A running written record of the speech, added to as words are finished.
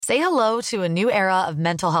Say hello to a new era of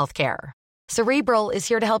mental health care. Cerebral is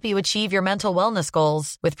here to help you achieve your mental wellness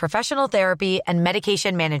goals with professional therapy and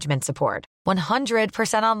medication management support.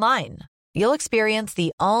 100% online. You'll experience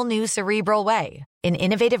the all-new Cerebral Way, an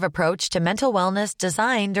innovative approach to mental wellness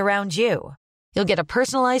designed around you. You'll get a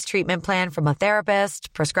personalized treatment plan from a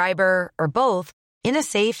therapist, prescriber, or both in a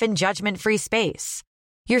safe and judgment-free space.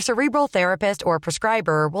 Your Cerebral therapist or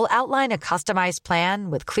prescriber will outline a customized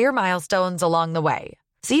plan with clear milestones along the way,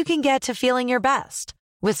 so you can get to feeling your best.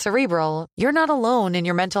 With Cerebral, you're not alone in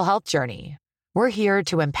your mental health journey. We're here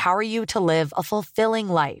to empower you to live a fulfilling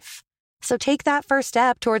life. So take that first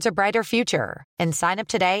step towards a brighter future and sign up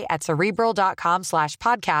today at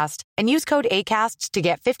Cerebral.com/podcast and use code ACAST to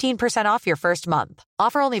get 15% off your first month.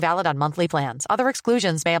 Offer only valid on monthly plans. Other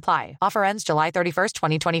exclusions may apply. Offer ends July 31st,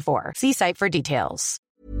 2024. See site for details.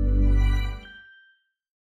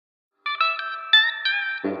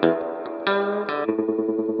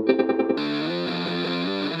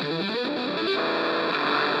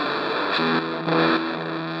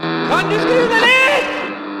 Kan du skru deg litt?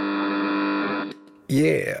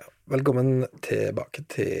 Yeah, velkommen tilbake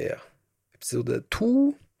til episode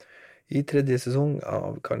 2 i tredje sesong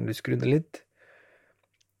av Kan du skru deg litt?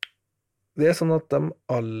 Det sånn at de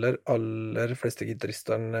aller fleste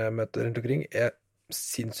gitaristerne møter rundt omkring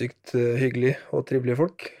sinnssykt hyggelige og trivelige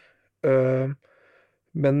folk.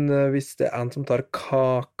 Men hvis det en som tar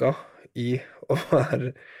kaka i å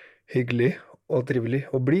være hyggelig og trivelig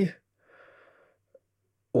og blid,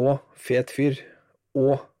 og fet fyr,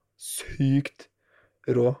 og sykt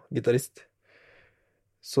rå gitarist,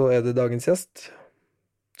 så det dagens gjest,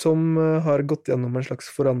 som har gått gjennom en slags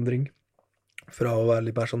forandring fra å være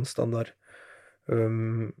litt mer sånn standard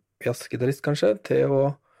jazzgitarist kanskje, til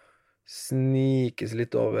å snikes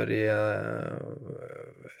litt over i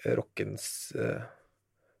rockens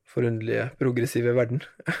forunderlige, progressive verden.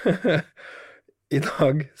 I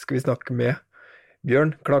dag skal vi snakke med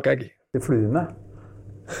Bjørn Klakegg. Det fluene.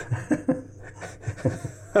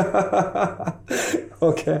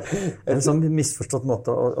 Ok. En sånn misforstått måte,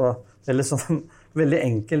 eller sånn veldig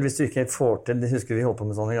enkel hvis du ikke får til, det husker vi holdt på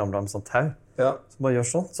med sånn i gamle med sånn tau. Ja. Så bare gjør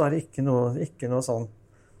sånn, så det ikke noe sånn,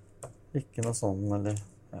 eller,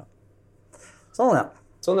 ja. Sånn, ja.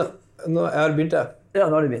 Sånn, ja. Nå jeg har begynt, jeg. Ja,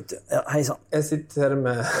 nå har du begynt. Ja, hei sann. Jeg sitter her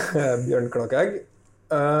med Bjørn Klakegg,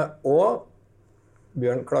 og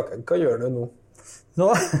Bjørn Klakegg, hva gjør du nå? Nå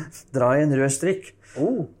drar jeg en rød strikk.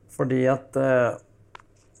 Fordi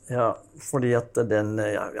at den,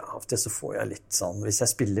 ofte så får jeg litt sånn, hvis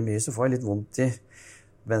jeg spiller mye så får jeg litt vondt i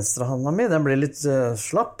venstrehånda mi. Den blir litt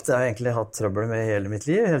slapp. Det har jeg egentlig hatt trøbbel med hele mitt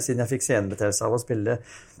liv, helt siden jeg fikk senebetennelse av å spille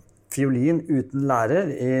fiolin uten lærer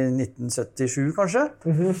i 1977 kanskje.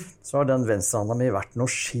 Så har den venstrehånda mi vært noe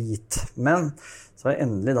skit. Men så har jeg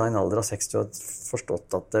endelig da i en alder av 60 år forstått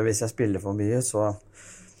at hvis jeg spiller for mye så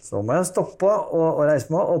må jeg stoppe og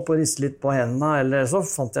reise meg opp og riste litt på hendene, eller så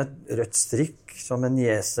fant jeg et rødt strikk som en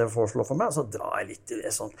niese foreslår for meg, og så drar jeg litt i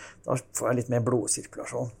det sånn. Da får jeg litt mer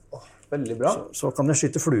blodsirkulasjon. Veldig bra. Så kan jeg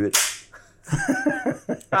skyte fluer.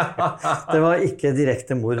 Det var ikke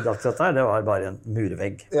direkte mord akkurat der, det var bare en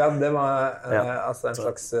murvegg. Ja, det var altså en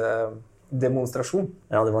slags demonstrasjon.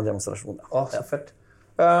 Ja, det var en demonstrasjon, ja. Så fett.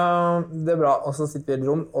 Det bra, og så sitter vi i et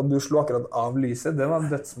rom, og du slo akkurat av lyset. Det var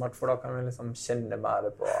dødsmart, for da kan vi liksom kjenne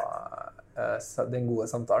mer på den gode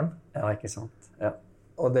samtalen. Ja, ikke sant. Ja.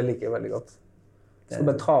 Og det liker jeg veldig godt. Skal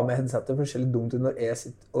bare ta med headsetet, for det ser litt dumt ut når jeg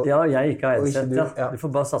sitter ja, jeg ikke har headset, ja. Du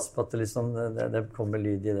får bare satse på at det kommer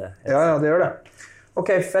lyd i det. Ja, det gjør det. Ok,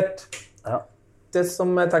 fett. Ja. Det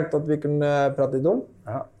som jeg tenkte at vi kunne prate litt om,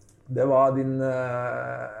 det var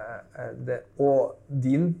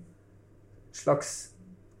din slags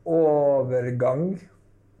overgang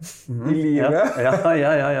i livet. Ja.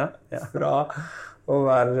 Fra å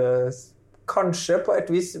være, kanskje på et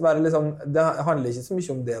vis være liksom, det handler ikke så mye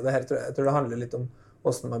om det her, jeg tror det handler litt om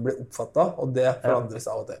hvordan man blir oppfattet, og det forandres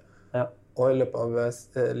av og til. Ja. Og i løpet av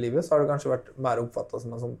livet så har det kanskje vært mer oppfattet som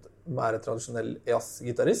en sånn mer tradisjonell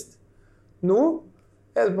jazzgitarist. Nå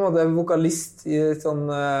det på en måte vokalist i et sånn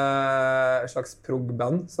slags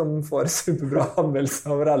prog-band som får superbra anmeldelser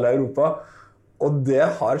over hele Europa. Og det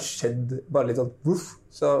har skjedd bare litt sånn,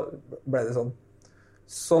 så ble det sånn.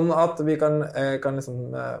 Sånn at vi kan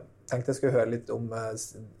liksom, tenkte jeg skulle høre litt om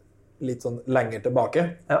litt sånn lenger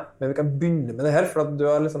tilbake. Ja. Men vi kan begynne med det her, for at du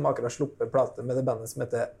har liksom akkurat sluppet plate med det bandet som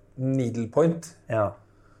heter Needlepoint. Ja.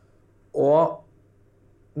 Og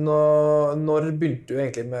når begynte du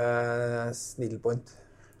egentlig med Needlepoint?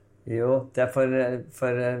 Jo, det for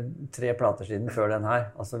 3 plater siden før den her.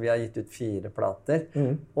 Altså, vi har gitt ut 4 plater.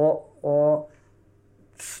 Og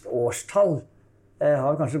årstall. Jeg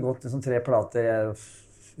har kanskje gått liksom 3 plater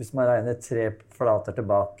hvis man regner 3 flater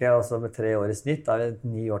tilbake, og så med 3 år i snitt, da det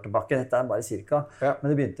 9 år tilbake. Dette bare cirka. Ja. Men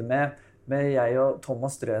det begynte med jeg og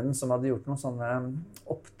Thomas Strønen, som hadde gjort noen sånne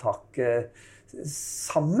opptak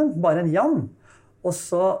sammen, bare en jam. Og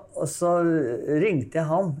så ringte jeg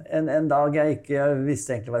han en dag jeg ikke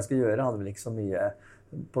visste egentlig hva jeg skulle gjøre, hadde vel ikke så mye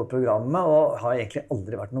på programmet, og har egentlig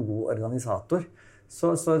aldri vært noen god organisator.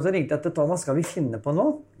 Så ringte jeg til Thomas, skal vi finne på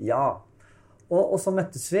noe? Ja. Og så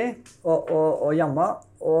møttes vi, og jamma,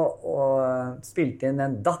 og spilte inn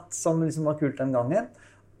en datt som liksom var kult den gangen.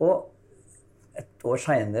 Og et år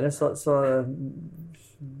senere så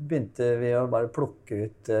begynte vi å bare plukke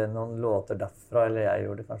ut noen låter derfra, eller jeg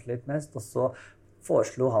gjorde det kanskje litt mest, og så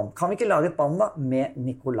foreslo han, kan vi ikke lage et band da, med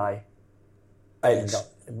Nikolai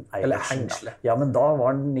Eilertsen? Eller Hengsle. Ja, men da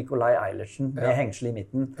var Nikolai Eilertsen med Hengsle i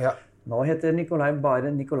midten. Ja. Nå heter Nikolai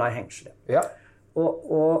bare Nikolai Hengsle. Ja.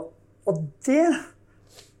 Og det,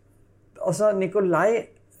 altså Nikolai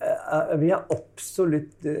vil jeg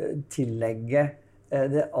absolutt tillegge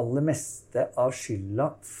det aller meste av skylda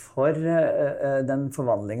for den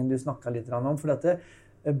forvandlingen du snakket litt om. For dette,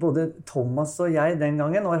 både Thomas og jeg den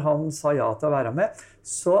gangen, når han sa ja til å være med,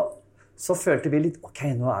 så følte vi litt, ok,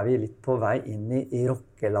 nå vi litt på vei inn i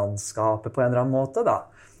rockelandskapet på en eller annen måte da.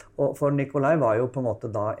 Og for Nikolai var jo på en måte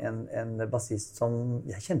da en bassist som,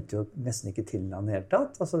 jeg kjente jo nesten ikke til han helt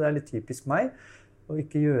tatt. Altså det litt typisk meg å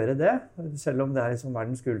ikke gjøre det, selv om det liksom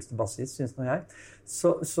verdens kuleste bassist, synes nå jeg.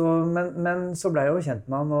 Men så ble jeg jo kjent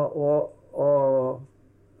med han, og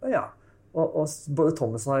både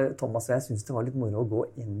Thomas og jeg synes det var litt moro å gå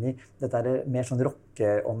inn i dette mer sånn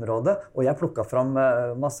rockeområde. Og jeg plukket fram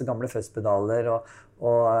masse gamle fuzz-pedaler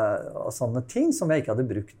og sånne ting som jeg ikke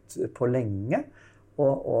hadde brukt på lenge.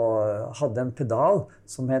 Og hadde en pedal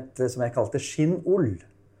som jeg kalte skinn-ull.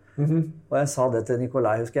 Og jeg sa det til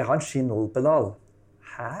Nikolai, husker jeg har en skinn-ull-pedal.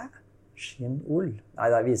 Hæ? Skinn-ull? Nei,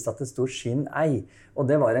 det viste at det stod skinn-ei. Og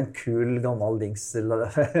det var en kul gammel dings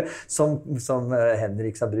som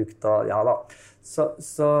Henriks har brukt. Og, ja da.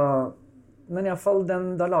 Men i alle fall,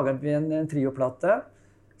 da laget vi en trioplate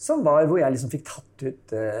som var hvor jeg liksom fikk tatt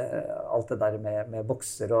ut alt det der med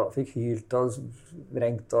bokser og fikk hylt og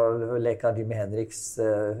vrengt og leka Jimi Hendrix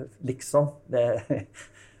liksom. Det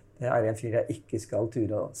en fyr jeg ikke skal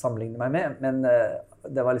ture å sammenligne meg med, men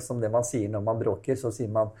det var liksom det man sier når man bråker, så sier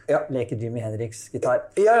man leker Jimi Hendrix gitar.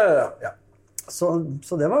 Ja. Så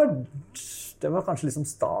det var kanskje liksom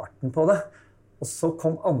starten på det. Og så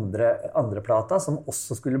kom andre plata, som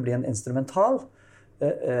også skulle bli en instrumental,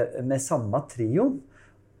 med samme trio.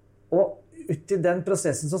 Og ut i den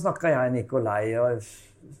prosessen så snakket jeg Nikolai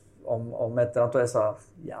om et eller annet, og jeg sa,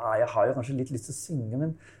 ja, jeg har jo kanskje litt lyst til å synge,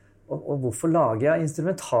 men og hvorfor lager jeg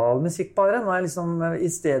instrumentalmusikk bare? Nå jeg liksom i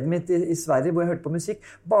stedet mitt i Sverige, hvor jeg hørte på musikk,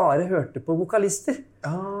 bare hørte på vokalister.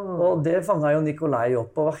 Og det fanget jo Nikolai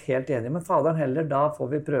opp og var helt enig med faderen heller. Da får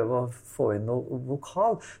vi prøve å få inn noe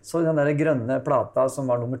vokal. Så den der grønne plata som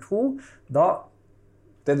var nummer 2, da...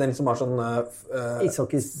 Det den som har sånn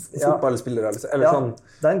fotballspillere, eller sånn...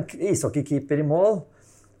 Det en ishockeykeeper i mål,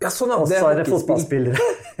 ja, sånn, og så det fotballspillere.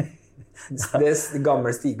 Det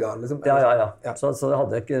gamle stiga, liksom. Ja. Så det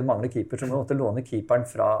hadde ikke mange keeper som måtte låne keeperen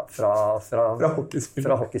fra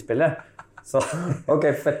hockeyspillet. Ok,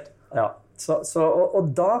 fett. Ja.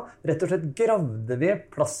 Og da rett og slett gravde vi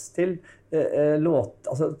plass til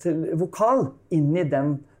til vokal inn i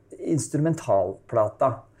den instrumentalplata.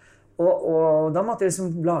 Og da måtte jeg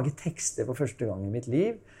liksom lage tekster for første gang i mitt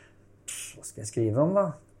liv. Hva skal jeg skrive om da?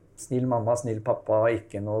 Snill mamma, snill pappa,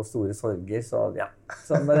 ikke noen store sorger.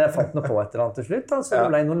 Men jeg fant noe på et eller annet til slutt. Så det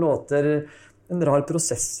ble noen låter, en rar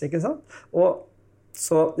prosess, ikke sant? Og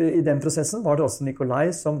så i den prosessen var det også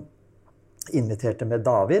Nikolai som inviterte med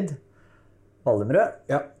David Ballemrød.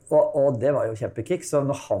 Ja. Og det var jo kjempekick, så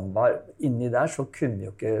når han var inni der, så kunne vi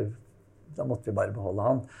jo ikke... Da måtte vi bare beholde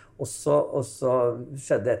han. Og så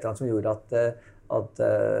skjedde et eller annet som gjorde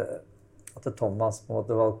at Thomas på en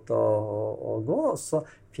måte valgte å gå, og så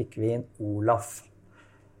fikk vi inn Olaf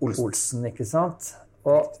Olsen, ikke sant?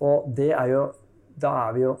 Og det jo, da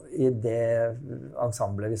vi jo i det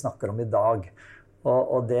ensemblet vi snakker om i dag.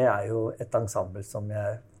 Og det jo et ensemble som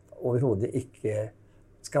jeg overhodet ikke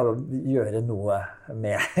skal gjøre noe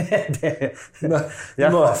med. Det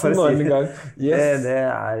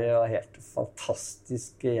jo helt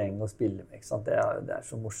fantastisk gjeng å spille med, ikke sant? Det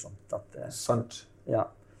så morsomt at... Sant. Ja.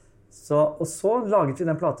 Og så laget vi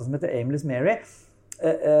den plata som heter Aimless Mary.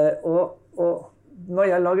 Og når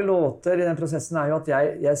jeg lager låter i den prosessen jo at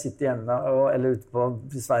jeg sitter hjemme eller ute på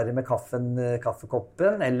Sverige med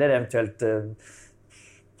kaffekoppen, eller eventuelt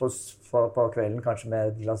på kvelden kanskje med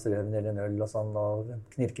et glass rødvin eller en øl og sånn, og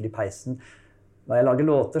knirker i peisen. når jeg lager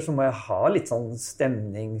låter, så må jeg ha litt sånn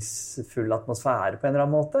stemningsfull atmosfære på en eller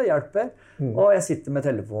annen måte. Det hjelper. Og jeg sitter med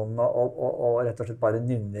telefonen og rett og slett bare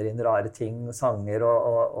nynner inn rare ting, sanger,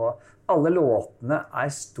 og alle låtene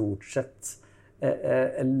stort sett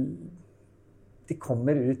de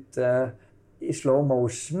kommer ut i slow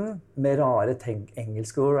motion med rare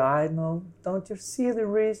engelske ord. I know, don't you see the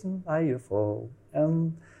reason why you fall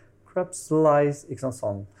and crops lies, ikke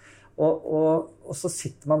sånn. Og så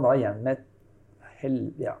sitter man da igjen med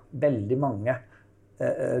veldig mange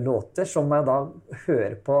låter som jeg da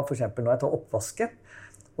hører på, for eksempel når jeg tar oppvasken.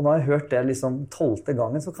 Og når jeg har hørt det liksom 12.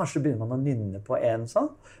 gangen, så kanskje begynner man å nynne på en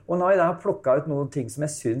sånn. Og når jeg da har plukket ut noen ting som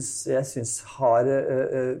jeg synes har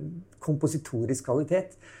kompositorisk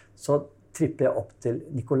kvalitet, så tripper jeg opp til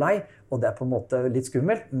Nikolai, og det på en måte litt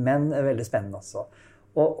skummelt, men veldig spennende også.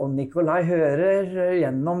 Og Nikolai hører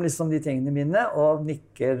gjennom liksom de tingene mine, og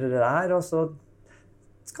nikker der, og så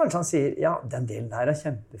kanskje han sier, ja, den delen der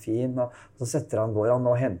kjempefin, og så går han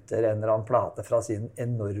og henter en eller annen plate fra sin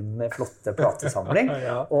enorme, flotte platesamling,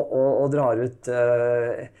 og drar ut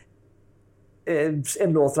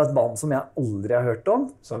en låt fra et band som jeg aldri har hørt om.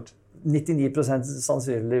 Sant. 99%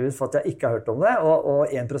 sannsynligvis for at jeg ikke har hørt om det, og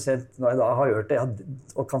 1% når jeg da har hørt det,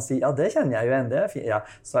 og kan si, ja, det kjenner jeg jo igjen, det fint, ja,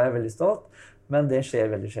 så jeg veldig stolt, men det skjer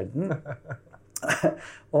veldig sjelden.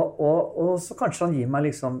 og så kanskje han gir meg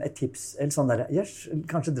liksom et tips, eller sånn der,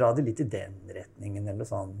 kanskje dra det litt i den retningen, eller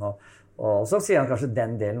sånn, og så sier han kanskje,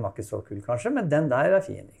 den delen var ikke så kul kanskje, men den der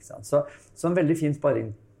fin, ikke sant? Så en veldig fin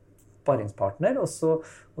sparringspartner, og så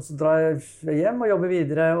drar jeg hjem og jobber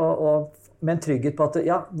videre, med en trygghet på at,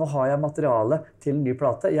 ja, nå har jeg materiale til en ny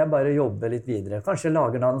plate, jeg bare jobber litt videre. Kanskje jeg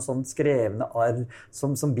lager noen sånn skrevne arr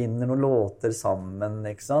som binder noen låter sammen,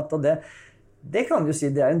 ikke sant? Og det kan du si,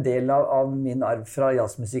 det en del av min arv fra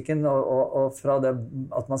jazzmusikken, og fra det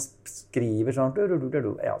at man skriver sånn,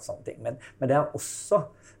 ja, sånne ting. Men det også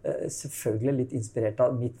selvfølgelig litt inspirert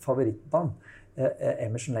av mitt favorittband,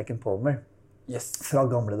 Emerson, Lake & Palmer. Yes. Fra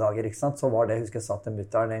gamle dager, ikke sant? Så var det, jeg husker jeg satt til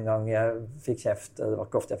mutteren en gang jeg fikk kjeft, det var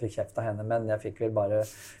ikke ofte jeg fikk kjeft av henne, men jeg fikk vel bare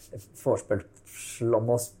forspill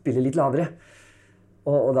om å spille litt lavere.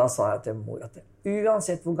 Og da sa jeg til mor at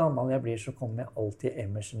uansett hvor gammel jeg blir, så kommer jeg alltid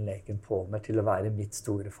Emerson, Lake & Palmer til å være mitt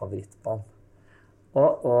store favorittband.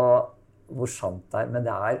 Og hvor sant det men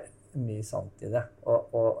det mye sant i det.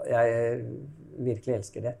 Og jeg virkelig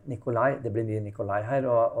elsker det. Nikolai, det blir mye Nikolai her,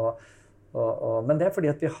 men det fordi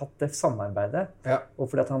at vi har hatt det samarbeidet, og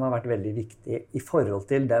fordi at han har vært veldig viktig i forhold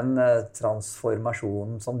til den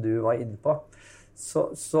transformasjonen som du var inne på.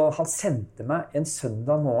 Så han sendte meg en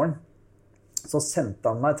søndag morgen, så sendte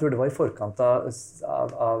han meg, jeg tror det var i forkant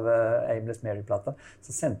av Aimless Mary-plata,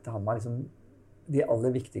 så sendte han meg liksom de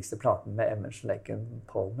aller viktigste platene med Emerson, Lake &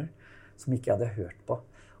 Palmer, som ikke jeg hadde hørt på.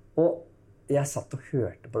 Og jeg satt og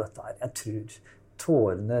hørte på dette her. Jeg tror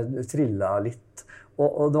tårene trillet litt.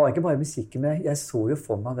 Og det var ikke bare musikken, men jeg så jo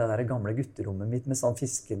for meg det der gamle gutterommet mitt med sånn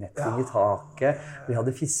fiskenetting i taket. Vi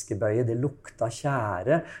hadde fiskebøye, det lukta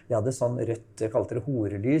tjære. Vi hadde sånn rødt, jeg kalte det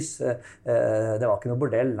horelys. Det var ikke noe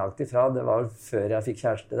bordell langt ifra. Det var før jeg fikk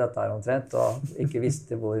kjæreste, dette her omtrent, og ikke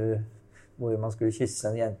visste hvor man skulle kysse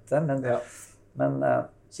en jente. Men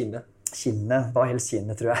kinnet var helst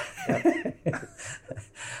kinnet, tror jeg.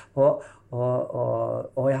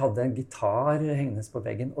 Og jeg hadde en gitar hengende på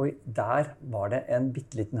veggen, og der var det en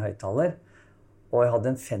bitteliten høyttaler, og jeg hadde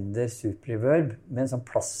en Fender Super Reverb med en sånn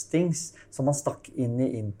plastings som man stakk inn i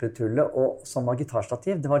input-hullet, og som var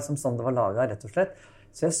gitarstativ. Det var liksom sånn det var laget, rett og slett.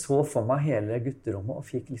 Så jeg så for meg hele gutterommet, og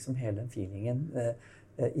fikk liksom hele den feelingen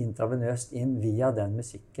intravenøst inn via den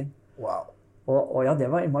musikken. Wow. Og ja, det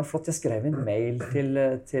var innmari flott. Jeg skrev en mail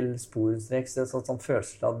til Sporenstreks, sånn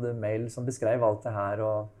følelsesladd mail som beskrev alt det her,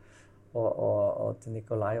 og til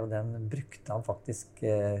Nikolai, og den brukte han faktisk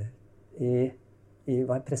i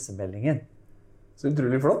pressemeldingen. Så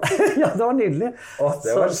utrolig flott. Ja, det var nydelig.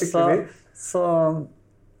 Det var skikkelig fint.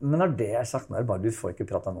 Men når det sagt, bare du får ikke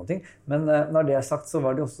prate om noen ting, men når det sagt, så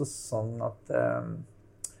var det også sånn at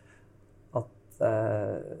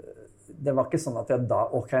det var ikke sånn at jeg da,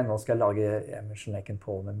 ok, nå skal jeg lage Emerson, Lake &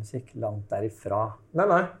 Palmer musikk langt derifra. Nei,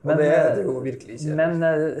 og det jo virkelig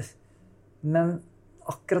ikke. Men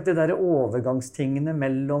akkurat de der overgangstingene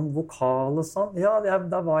mellom vokal og sånn, ja,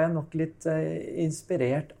 da var jeg nok litt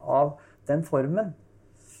inspirert av den formen.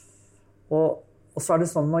 Og så det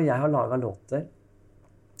sånn når jeg har laget låter,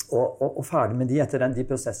 og ferdig med etter de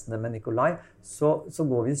prosessene med Nikolai, så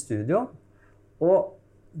går vi i studio, og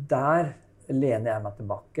der lener jeg meg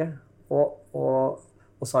tilbake,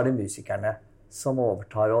 og så det musikerne som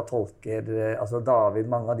overtar og tolker, altså David,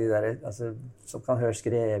 mange av de der, altså, som kan høre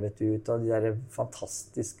skrevet ut, og de der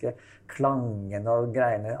fantastiske klangene og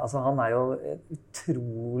greiene. Altså, han jo en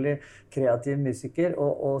utrolig kreativ musiker,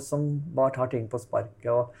 og som bare tar ting på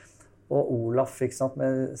sparket. Og Olaf, ikke sant,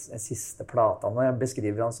 med den siste plata, og jeg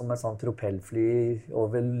beskriver han som en sånn propellfly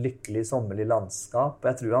over lykkelig sommerlig landskap. Og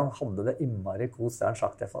jeg tror han hadde det innmari kos, det har han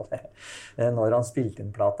sagt i hvert fall, når han spilte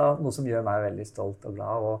inn plata, noe som gjør meg veldig stolt og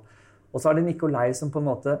glad. Og så det Nikolai som på en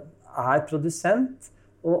måte produsent,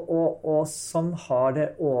 og som har det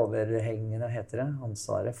overhengende, heter det,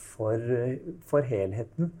 ansvaret for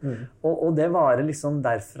helheten. Og det varer liksom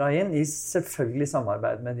derfra inn, i selvfølgelig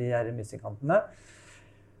samarbeid med de her musikantene.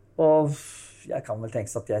 Og jeg kan vel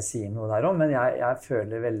tenke at jeg sier noe der også, men jeg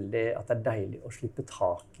føler veldig at det deilig å slippe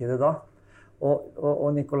tak i det da. Og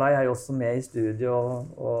Nikolai jo også med i studio,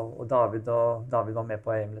 og David var med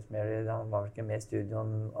på Aimless Mary, han var vel ikke med i studio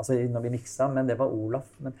altså når vi miksa, men det var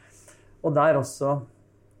Olaf. Og der også,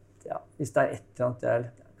 ja, hvis det et eller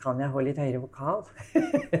annet, kan jeg ha litt høyere vokal?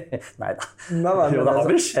 Neida. Jo, det har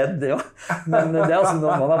vel skjedd det jo. Men det altså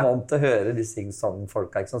når man vant til å høre de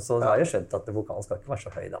sing-song-folka, så har jeg skjønt at vokalen skal ikke være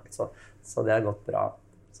så høy da. Så det gått bra.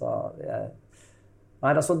 Så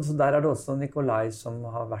der det også Nikolai som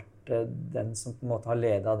har vært den som på en måte har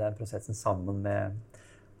ledet den prosessen sammen med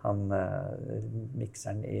han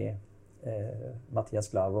mikseren i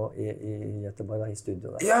Mathias Glavo i Göteborg i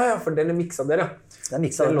studio der. Ja, for den mikset der, ja. Den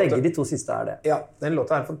mikset, begge de to siste det. Ja, den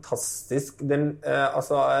låta fantastisk. Den,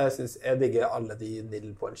 altså, jeg digger alle de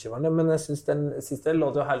Nidal Point-skiverne, men jeg synes den siste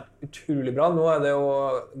låter jo helt utrolig bra. Nå det jo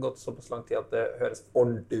gått såpass lang tid at det høres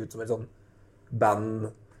ordentlig ut som et sånn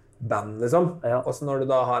band liksom. Ja. Og så når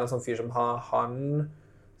du da har en sånn fyr som har han,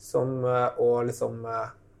 som, og liksom...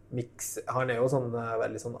 han jo sånn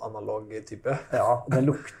veldig sånn analog type. Ja, det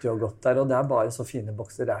lukter jo godt der, og det bare så fine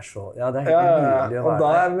bokser, det så... Ja, det helt umulig å være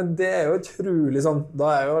der. Men det jo utrolig sånn, da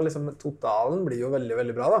jo liksom, totalen blir jo veldig,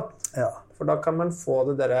 veldig bra da. Ja. For da kan man få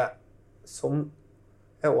det der som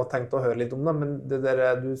jeg også tenkt å høre litt om da, men det der,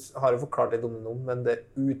 du har jo forklart litt om det nå, men det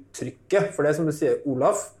uttrykket, for det som du sier,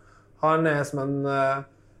 Olaf, han som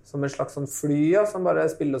en slags sånn fly, ja, som bare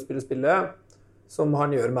spiller, som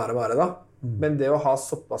han gjør mer og mer da. Men det å ha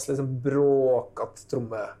såpass liksom bråkat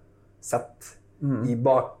trommesett i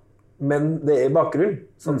men det i bakgrunn,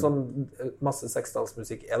 sånn som masse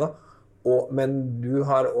seksdalsmusikk da. Men du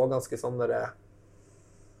har også ganske sånn der,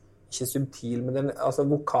 ikke subtil, men altså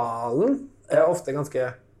vokalen ofte ganske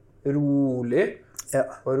rolig,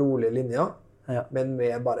 og rolige linjer, men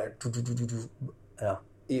med bare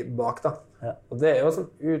bak da. Og det jo sånn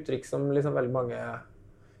uttrykk som liksom veldig mange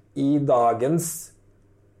i dagens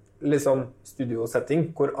liksom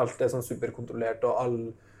studiosetting, hvor alt sånn superkontrollert,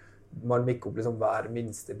 og man mikker opp liksom hver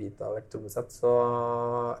minste bit av et trommesett, så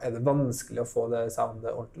det vanskelig å få det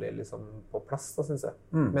soundet ordentlig liksom på plass, da, synes jeg.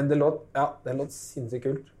 Men det låt sinnssykt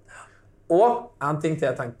kult. Og en ting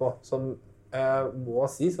til jeg tenkte på, som jeg må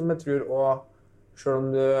si, som jeg tror, og selv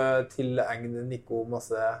om du tilegner Nico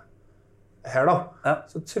masse her da,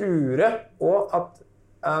 så tror jeg også at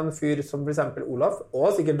en fyr som for eksempel Olaf,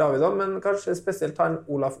 og sikkert David også, men kanskje spesielt han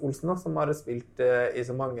Olaf Olsen da, som har spilt i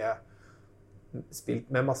så mange,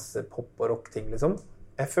 spilt med masse pop og rock ting liksom.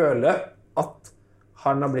 Jeg føler at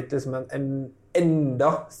han har blitt liksom en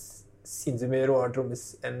enda sinnssykt mye råere trommis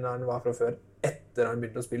enn han var fra før, etter han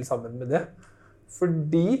begynte å spille sammen med det.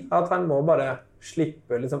 Fordi at han må bare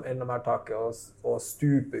slippe liksom enda mer taket og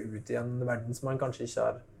stupe ut i en verden som han kanskje ikke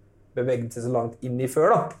har beveget seg så langt inn i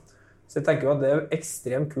før da. Så jeg tenker jo at det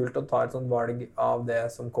ekstremt kult å ta et sånt valg av det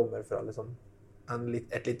som kommer fra liksom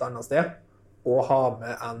et litt annet sted, og ha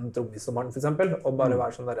med en trommis som han for eksempel, og bare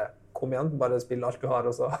være sånn der, kom igjen, bare spille alt du har,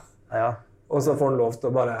 og så får han lov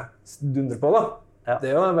til å bare dundre på da.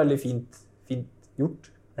 Det jo veldig fint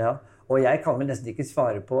gjort. Ja, og jeg kan vel nesten ikke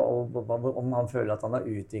svare på om han føler at han har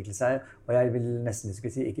utviklet seg, og jeg vil nesten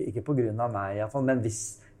skulle si, ikke på grunn av meg i hvert fall, men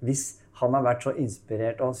hvis han har vært så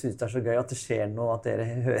inspirert, og han synes det så gøy at det skjer noe, at dere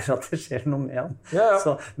hører at det skjer noe med han.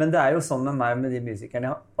 Så, men det jo sånn med meg, med de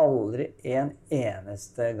musikerne. Jeg har aldri en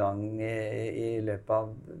eneste gang i løpet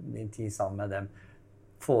av min tid sammen med dem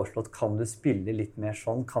foreslått, kan du spille litt mer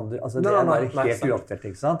sånn? Kan du, altså, det bare helt uaktuelt,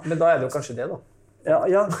 ikke sant? Men da det jo kanskje det da. Ja,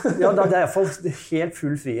 det i hvert fall helt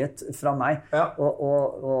full frihet fra meg,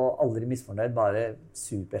 og aldri misfornøyd, bare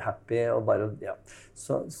superhappy, og bare,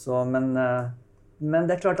 men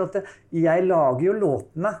det klart at jeg lager jo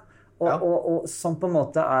låtene, og som på en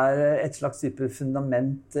måte et slags type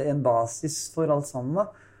fundament, en basis for alt sammen.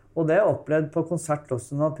 Og det har jeg opplevd på konsert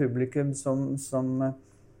også når publikum som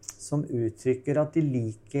som uttrykker at de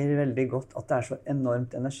liker veldig godt at det så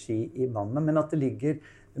enormt energi i vannet, men at det ligger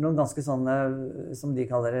noen ganske sånne, som de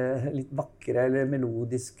kaller det, litt vakre eller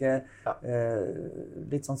melodiske,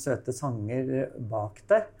 litt sånn søte sanger bak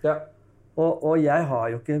der. Ja. Og jeg har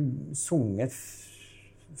jo ikke sunget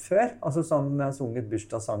før, altså som jeg har sunget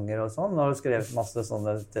bursdagssanger og sånn, og har skrevet masse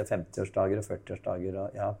sånne til 50-årsdager og 40-årsdager,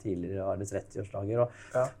 og tidligere var det 30-årsdager.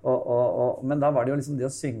 Men da var det jo liksom det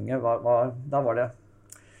å synge, da var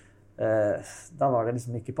det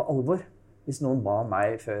liksom ikke på alvor. Hvis noen ba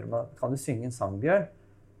meg før, kan du synge en sang, Bjørn?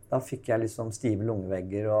 Da fikk jeg liksom stive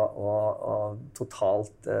lungevegger og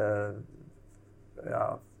totalt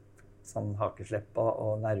sånn hakeslepp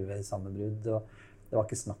og nervesammenbrudd, og det var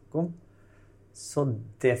ikke snakk om. Så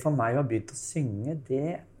det for meg å begynne å synge,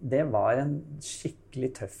 det var en skikkelig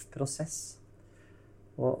tøff prosess.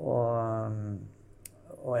 Og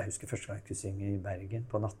jeg husker første gang jeg kunne synge i Bergen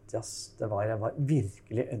på nattjazz. Jeg var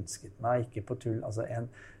virkelig ønsket meg, ikke på tull, altså en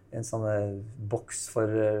sånn boks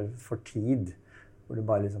for tid, hvor du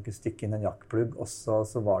bare liksom kunne stikke inn en jakkplugg, og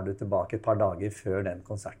så var du tilbake et par dager før den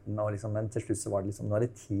konserten, og liksom, men til slutt så var det liksom, nå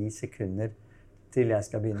det 10 sekunder til jeg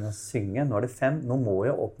skal begynne å synge. Nå det 5, nå må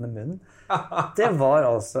jeg åpne munnen. Det var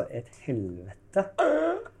altså et helvete.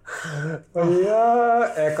 Ja,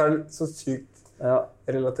 jeg kan så sykt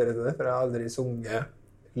relatere til det, for jeg har aldri sunget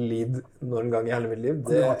lead noen gang i hele mitt liv.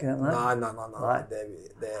 Nei. Det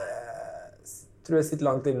tror jeg sitter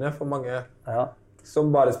langt inne for mange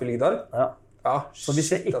som bare spiller gitar. Ja, så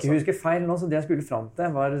hvis jeg ikke husker feil nå, så det jeg skulle frem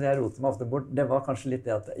til, var det jeg rotet meg ofte bort, det var kanskje litt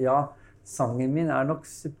det at, sangen min nok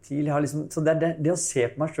subtil. Jeg har liksom, så det å se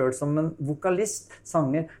på meg selv som en vokalist,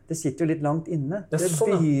 sanger, det sitter jo litt langt inne. Det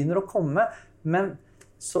begynner å komme, men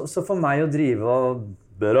så for meg å drive og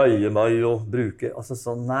bereie meg og bruke, altså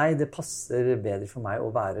sånn, nei, det passer bedre for meg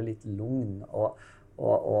å være litt lugn og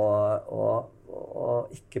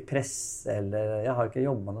ikke presse, eller jeg har ikke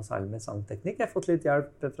jobbet noe særlig med sangteknikk. Jeg har fått litt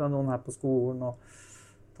hjelp fra noen her på skolen og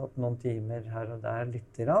tatt noen timer her og der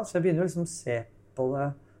litt grann, så jeg begynner liksom å se på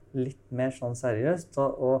det litt mer sånn seriøst,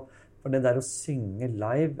 og for det der å synge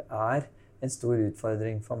live en stor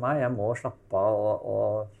utfordring for meg. Jeg må slappe av,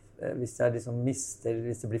 og hvis jeg liksom mister,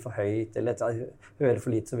 hvis det blir for høyt, eller jeg hører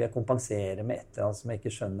for lite, så vil jeg kompensere med et eller annet som jeg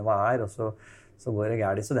ikke skjønner hva og så går det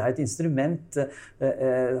gærlig. Så det et instrument,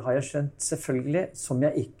 har jeg skjønt selvfølgelig, som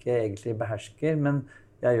jeg ikke egentlig behersker, men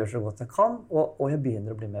jeg gjør så godt jeg kan, og jeg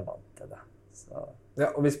begynner å bli mer vant til det. Så. Ja,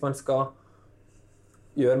 og hvis man skal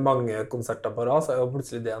gjør mange konserter på rad, så jo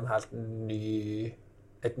plutselig det en helt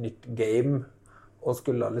et nytt game, og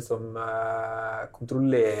skulle liksom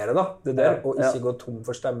kontrollere det der, og ikke gå tom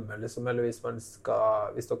for stemme, liksom, eller hvis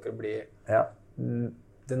dere blir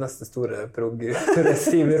det neste store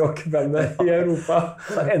progressive rockbandet i Europa,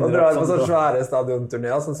 og drar på så svære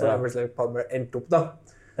stadionturnéer, sånn som Emerson Palmer endte opp,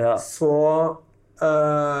 så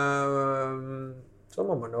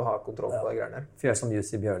må man jo ha kontroll på de greiene her. For jeg som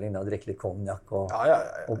Jussi Bjørling, drikke litt konjakk og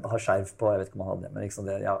ha skjerf på, jeg vet ikke om han hadde det, men liksom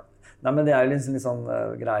det, Nei, men det jo litt sånn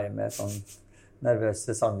greie med sånn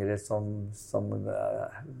nervøse sangere som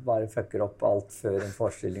bare fucker opp alt før en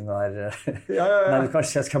forestilling og nei,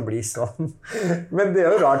 kanskje jeg skal bli sånn. Men det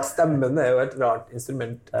jo rart, stemmen jo et rart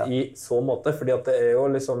instrument i så måte, fordi at det jo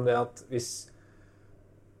liksom det at hvis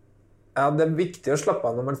det viktig å slappe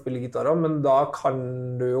av når man spiller gitar, men da kan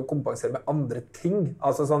du jo kompensere med andre ting.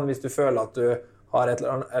 Altså sånn hvis du føler at du har et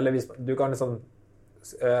eller annet, eller hvis du kan liksom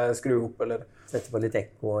skru opp, eller sette på litt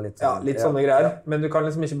ekko og litt sånn. Ja, litt sånne greier. Men du kan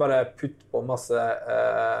liksom ikke bare putte på masse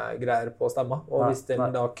greier på stemma. Og hvis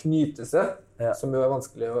den da knyter seg, som jo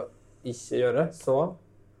vanskelig å ikke gjøre, så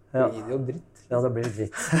blir det jo dritt. Ja, det blir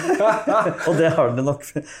dritt. Og det har det nok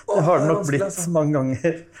blitt mange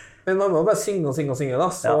ganger. Men man må bare synge da,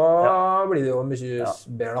 så blir det jo mye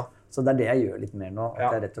bedre da. Så det det jeg gjør litt mer nå,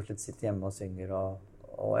 at jeg rett og slett sitter hjemme og synger,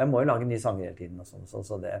 og jeg må jo lage nye sanger hele tiden og sånn,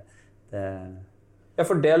 så det... Ja,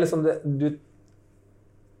 for det liksom,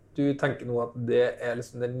 du tenker nå at det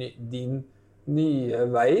liksom din nye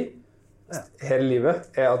vei hele livet,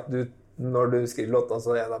 at du, når du skriver låter, så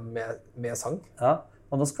det med sang. Ja.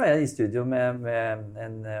 Og nå skal jeg i studio med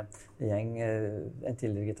en gjeng, en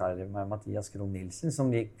tidligere gitarer med Mathias Krohn-Nielsen,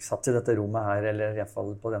 som satt i dette rommet her, eller i hvert fall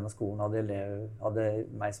på denne skolen, hadde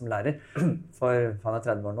meg som lærer. For han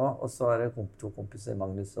 30 år nå, og så det 2 kompiser,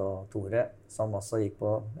 Magnus og Tore, som også gikk på,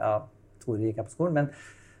 Tore gikk her på skolen, men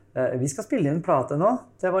vi skal spille inn en plate nå.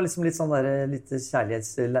 Det var liksom litt sånn litt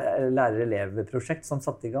kjærlighets-lærer-elev-prosjekt som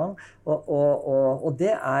satt i gang, og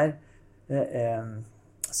det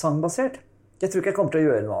sangbasert. Jeg tror ikke jeg kommer til å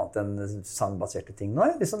gjøre noe annet enn sangbaserte ting nå.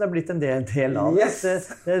 Liksom det blitt en del av det.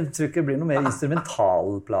 Jeg tror ikke det blir noe mer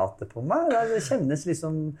instrumentalplate på meg. Det kjennes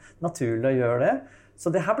liksom naturlig å gjøre det. Så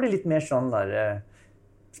det her blir litt mer sånn der,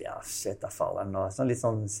 ja, shit, da faller den nå. Sånn litt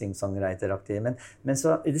sånn sing-song-writer-aktig. Men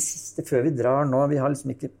så i det siste, før vi drar nå, vi har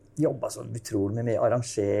liksom ikke jobbet så utrolig med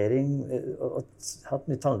arrangering, og hatt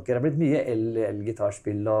mye tanker. Det har blitt mye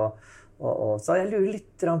el-gitarspill, og så jeg lurer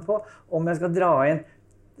litt på om jeg skal dra inn.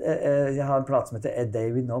 Jeg har en plate som heter A Day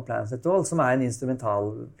With No Plans At All, som en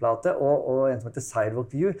instrumentalplate, og en som heter Sidewalk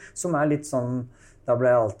View, som litt sånn, da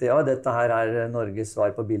ble jeg alltid, dette her Norges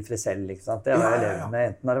svar på Bill Frisell, ikke sant? Det har jeg levd med,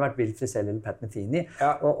 enten har det vært Bill Frisell eller Pat Metheny.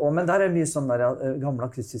 Men der mye sånn der, gamle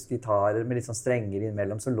akustiske gitarer med litt sånn strenger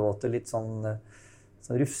innimellom, så låter litt sånn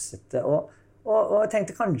rufsete, og jeg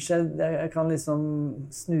tenkte kanskje jeg kan liksom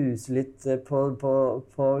snuse litt på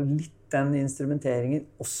litt den instrumenteringen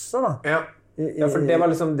også, da. Ja, for det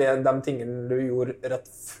var liksom de tingene du gjorde rett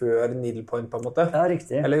før Needle Point, på en måte. Ja,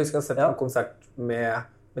 riktig. Eller jeg husker jeg har sett en konsert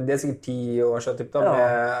men det sikkert 10 år siden, typ, da,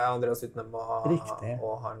 med Andreas Utnem og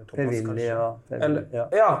han Thomas, kanskje.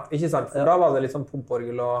 Ja, ikke sant? For da var det litt sånn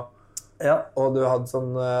pumporgel, og du hadde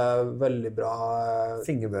sånn veldig bra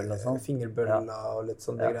fingerbøller og sånn. Fingerbøller og litt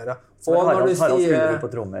sånne greier. Og når du sier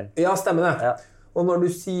på trommer. Ja, stemmer det. Og når du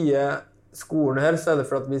sier skolen her, så det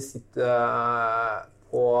for at vi sitter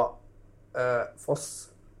på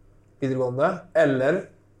Foss videregående, eller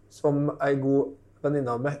som en god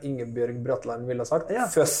venninne med Ingebjørg Bratland ville ha sagt,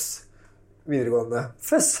 Føss videregående.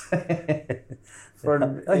 Føss? Hun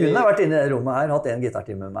har vært inne i det rommet her, hatt en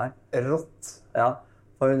gitartime med meg. Rått. Ja.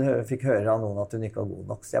 For hun fikk høre av noen at hun ikke var god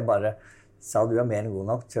nok, så jeg bare sa du mer enn god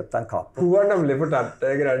nok, kjøp deg en kapo. Hun har nemlig fortalt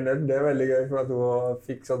greiene, det veldig gøy, for at hun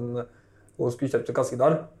fikk sånn, hun skulle kjøpt en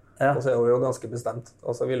kassegitar, og så hun jo ganske bestemt,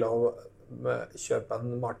 og så ville hun kjøpe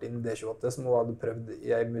en Martin D28 som hun hadde prøvd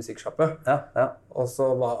i en musikksjappe, og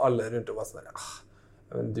så var alle rundt og var sånn der,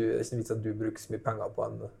 men det er ikke vits at du bruker så mye penger på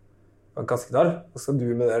en kassegitar, og så du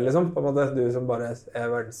med det liksom, på en måte, du som bare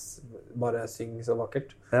bare synger så vakkert.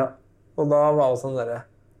 Og da var hun sånn der,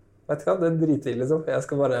 vet du hva, det drittig liksom. Jeg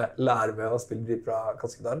skal bare lære meg å spille dritbra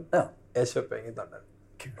kassegitar. Jeg kjøper en gitar der.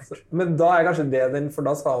 Altså, men da kanskje det for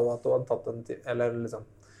da sa hun at hun hadde tatt en time, eller liksom,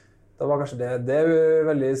 da var kanskje det er jo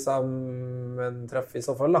veldig sammentreff i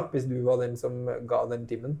så fall, da, hvis du var den som ga den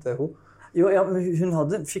timen til henne. Jo, ja, men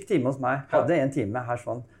hun fikk time hos meg, hadde en time her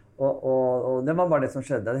sånn, og det var bare det som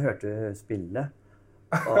skjedde, jeg hørte hun spille,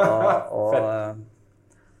 og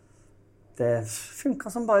det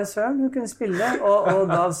funket som bare søren, hun kunne spille, og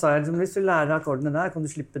da sa jeg, hvis du lærer akkordene der, kan du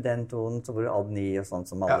slippe den tonen, så får du Ad 9 og sånn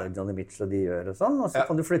som alle Johnny Mitchell og de gjør og sånn, og så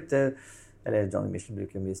kan du flytte, eller Johnny Mitchell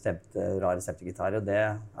bruker mye rare stemte gitarer, og det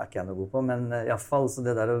ikke jeg noe god på, men i hvert fall så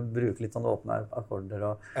det der å bruke litt sånn åpne akkorder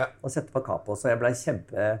og sette på kapo, så jeg ble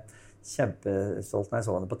kjempestolt når jeg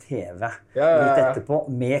så henne på TV litt etterpå,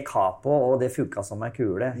 med kapo, og det funket som en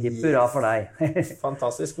kule. Hipp hurra for deg.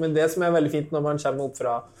 Fantastisk, men det som veldig fint når man kommer opp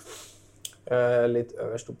fra litt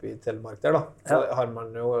øverst oppe i Telemark der, da, så har man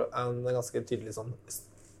jo en ganske tydelig sånn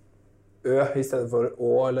Ø i stedet for Å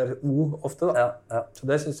eller O ofte, da. Så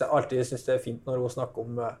det synes jeg alltid det er fint når hun snakker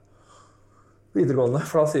om videregående,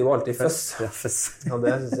 for da sier hun alltid Føss. Og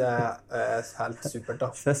det synes jeg helt supert, da.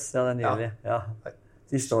 Føss, det er nydelig.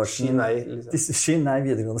 De står Sky nei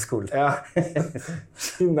videregående skole.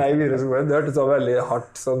 Sky nei videregående skole. Det hørtes så veldig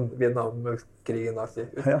hardt, sånn Vietnamkrigen-aktig.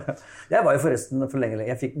 Jeg var jo forresten for lenge.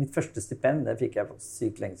 Jeg fikk mitt første stipend, det fikk jeg for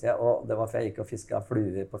sykt lenge siden, og det var for jeg gikk og fisket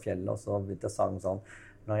fluer på fjellet, og så begynte jeg sang sånn,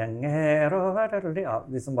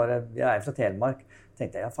 liksom bare, jeg fra Telemark,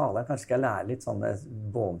 tenkte jeg, faen, kanskje skal jeg lære litt sånne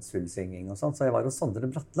båndsfullsynging og sånn, så jeg var hos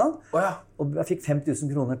Sondre Bratland, og jeg fikk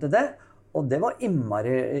 5.000 kroner til det, og det var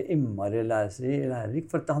innmari lærerikt,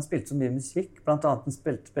 for han spilte så mye musikk. Blant annet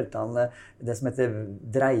spilte han det som heter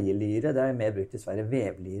dreielyre, det mer brukt i Sverige,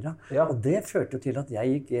 vevlyra. Og det førte jo til at jeg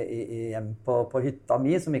gikk hjem på hytta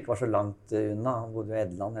mi, som ikke var så langt unna. Han bodde i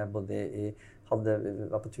Edland, jeg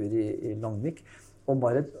var på tur i Longvik, og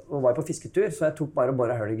var på fisketur, så jeg tok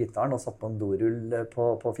bare hull i gitaren og satt på en dorull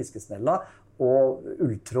på fiskesnella, og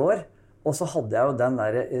ulltråd. Og så hadde jeg jo den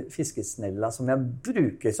der fiskesnella som jeg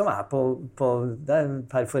bruker, som det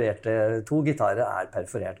perforerte, 2 gitarer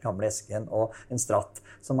perforert, gamle esken og en stratt,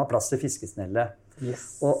 som har plass til fiskesnelle.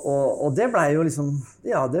 Og det ble jo liksom,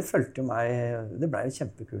 det følte meg, det ble jo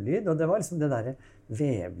kjempekul lyd, og det var liksom det der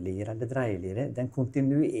vevlire eller dreilire, den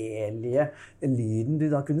kontinuerlige lyden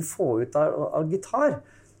du da kunne få ut av gitar,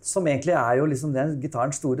 som egentlig jo liksom den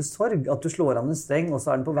gitarens store sorg, at du slår an en streng, og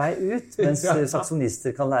så den på vei ut, mens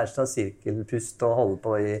saksonister kan lære seg sirkelpust og holde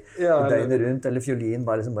på i døgnet rundt, eller fiolin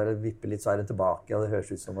bare vipper litt, så den tilbake, og det høres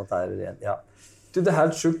ut som at det Du, det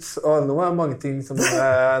helt sjukt, og nå mange ting som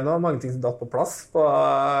datt på plass på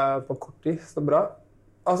kort tid, så bra.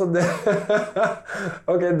 Altså det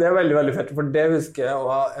Ok, det veldig, veldig fett, for det husker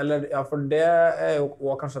jeg for det jo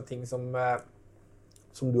også kanskje ting som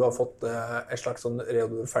du har fått et slags sånn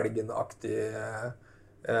Reodor Felgen-aktig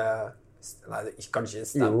nei, kanskje ikke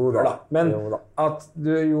stemmer da, men at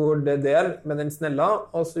du gjorde det der med den snella,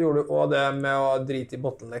 og så gjorde du også det med å drite i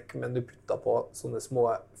bottleneck, men du putta på sånne små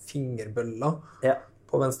fingerbøller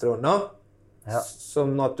på venstrehånda,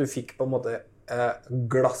 sånn at du fikk på en måte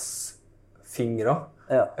glassfingre,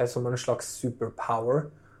 som en slags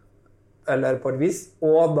superpower, eller på et vis.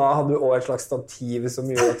 Og da hadde du også et slags stativ som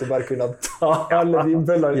gjorde at du bare kunne ta alle de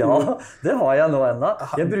bøllene. Ja, det har jeg nå enda.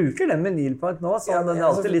 Jeg bruker den med Neilpoint nå, så det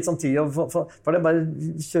alltid litt sånn tid. For det bare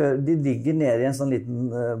de ligger nede i en sånn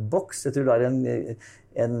liten boks. Jeg tror det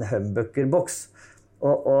en humbucker-boks.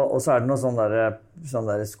 Og så det noe sånn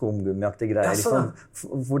der skumgummiaktige greier, liksom,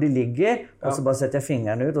 hvor de ligger, og så bare setter jeg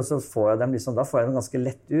fingeren ut, og så får jeg dem liksom, da får jeg dem ganske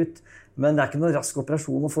lett ut. Men det ikke noen rask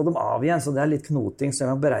operasjon å få dem av igjen, så det litt knoting, så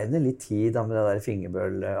jeg må beregne litt tid med det der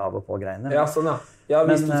fingerbøl av og på greiene. Ja, sånn Ja,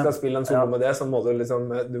 hvis du skal spille en solo med det, så må du liksom,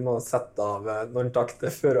 du må sette av noen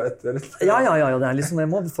takter før og etter. Ja, det liksom, jeg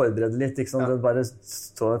må forberede litt, ikke sant? Bare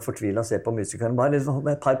stå fortvilet og se på musikeren, bare liksom,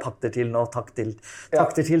 et par pakter til nå, takter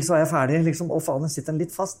til, så jeg ferdig, liksom, å faen, sitter den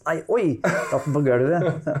litt fast, nei, oi, tatt den på gulvet,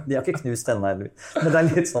 de har ikke knust denne, men det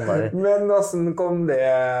litt sånn der. Men hvordan kom det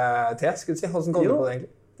til, skulle du si? Hvordan kom du på det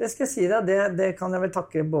egentlig? Det skal jeg si deg, det kan jeg vel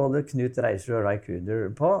takke både Knut Reiser og Ray Cooder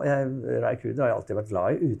på. Ray Cooder har jeg alltid vært glad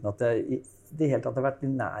i, uten at det helt at det har vært i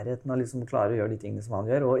nærheten av liksom å klare å gjøre de tingene som han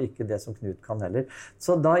gjør, og ikke det som Knut kan heller.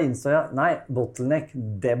 Så da innså jeg, nei, bottleneck,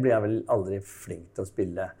 det blir jeg vel aldri flink til å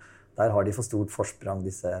spille. Der har de for stort forsprang,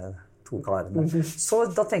 disse to karene. Så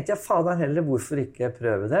da tenkte jeg, fader heller, hvorfor ikke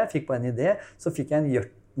prøve det? Jeg fikk på en idé, så fikk jeg en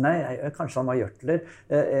kanskje han var gjørtler,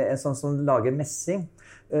 en sånn som lager messing.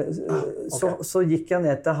 Så gikk jeg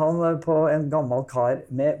ned til han på en gammel kar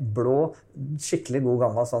med blå, skikkelig god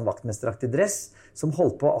gammel sånn vaktmesteraktig dress, som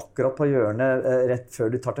holdt på akkurat på hjørnet rett før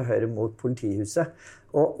du tar til høyre mot politihuset.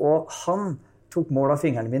 Og han tok mål av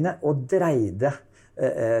fingrene mine og dreide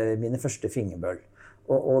mine første fingerbøl.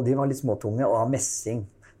 Og de var litt småtunge og av messing.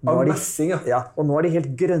 Messing, ja. Og nå de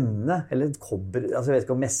helt grønne, eller kobber, altså jeg vet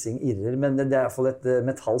ikke om messing irrer, men det i hvert fall et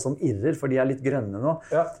metall som irrer, for de litt grønne nå.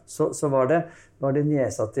 Ja. Så var det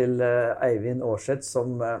niesa til Eivind Aarseth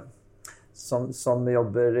som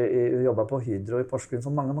jobbet på Hydro i Porsgrunn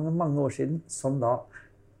for mange, mange, mange år siden, som da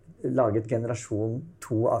laget generasjon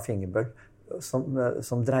 2 av fingerbøl,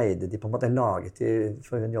 som dreide de på en måte, laget de,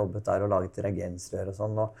 for hun jobbet der og laget reagensrør og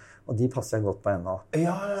sånn, og de passer jeg godt på ennå.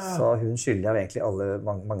 Ja. Så hun skylder jeg egentlig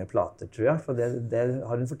mange plater, tror jeg, for det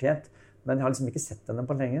har hun fortjent. Men jeg har liksom ikke sett henne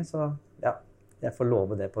på lenge, så ja, jeg får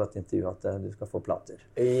love det på dette intervjuet at du skal få plater.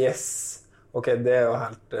 Yes! Ok, det jo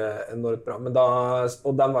helt enormt bra. Men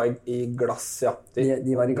og den var i glass, ja.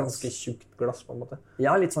 De var i ganske tjukt glass, på en måte.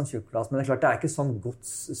 Ja, litt sånn tjukt glass, men det klart, det ikke sånn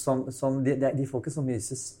gods de får ikke så mye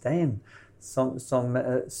sustain som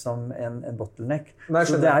en bottleneck. Nei,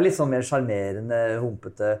 så det litt sånn mer charmerende,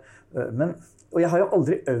 humpete. Og jeg har jo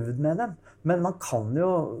aldri øvd med dem, men man kan jo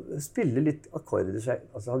spille litt akkorder.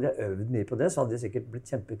 Altså hadde jeg øvd mye på det, så hadde det sikkert blitt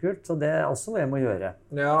kjempekult. Så det også noe jeg må gjøre.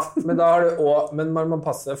 Ja, men da har du også, men man må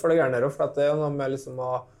passe for det gærne, for at det noe med liksom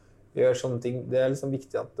å gjøre sånne ting. Det liksom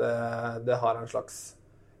viktig at det har en slags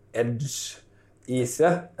edge i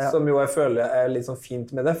seg, som jo jeg føler litt sånn fint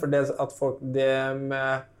med det. For det at folk, det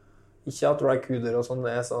med ikke at Ray Cooder og sånn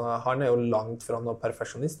han jo langt fra noe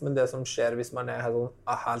perfeksjonist, men det som skjer hvis man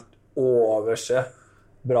helt over seg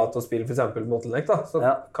bra til å spille for eksempel bottleneck, da, så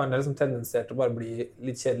kan det liksom tendensere til å bare bli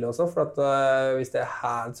litt kjedelig også, for at hvis det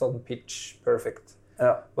helt sånn pitch perfect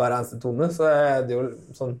hver eneste tone, så det jo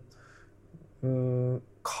sånn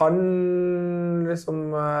kan liksom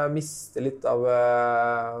miste litt av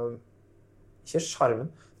ikke charmen.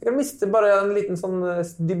 Jeg kan miste bare en liten sånn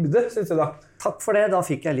dybde, synes jeg da. Takk for det, da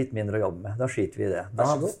fikk jeg litt mindre å jobbe med. Da skiter vi i det. Da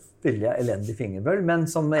spiller jeg elendig fingerbøl, men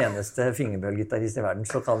som eneste fingerbølgitarist i verden,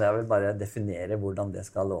 så kan jeg vel bare definere hvordan det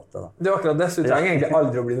skal låte. Da. Det akkurat det, så du trenger egentlig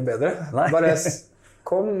aldri å bli noe bedre. Nei.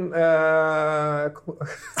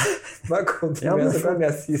 Bare kom til meg, så kan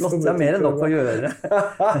jeg si sånn. Det mer enn nok å gjøre.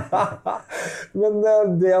 Men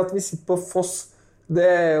det at vi sitter på Foss,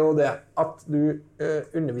 det jo det at du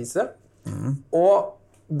underviser, og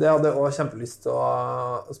det hadde jeg også kjempelyst til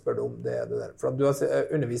å spørre deg om det der. For at du har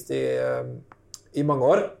undervist i mange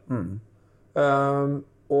år.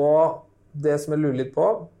 Og det som jeg lurer litt på,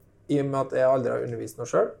 i og med at jeg aldri har undervist noe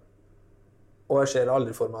selv, og jeg ser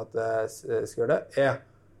aldri for meg at jeg skal gjøre det,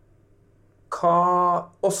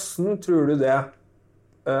 hvordan tror du det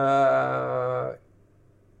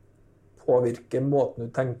påvirker måten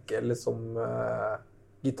du tenker liksom,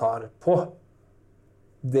 gitar på?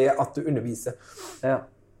 det at du underviser? Ja,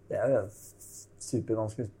 det jo et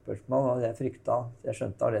supervanskelig spørsmål, og jeg frykta. Jeg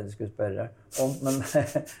skjønte av det du skulle spørre om, men...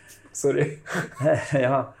 Sorry.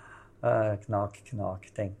 Ja, knak,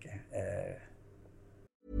 tenker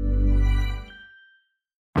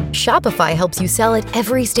Shopify helps you sell at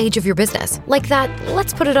every stage of your business. Like that,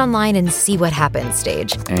 let's put it online and see what happens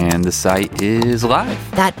stage. And the site is live.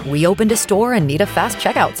 That we opened a store and need a fast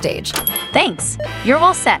checkout stage. Thanks. You're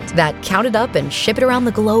all set. That count it up and ship it around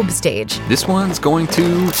the globe stage. This one's going to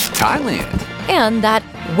Thailand. And that,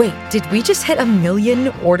 wait, did we just hit 1 million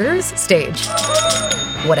orders stage?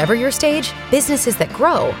 Whatever your stage, businesses that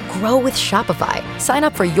grow with Shopify. Sign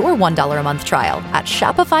up for your $1 a month trial at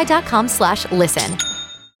shopify.com/listen.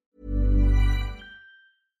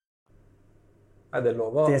 Det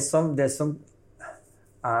lov? Det som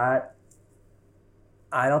at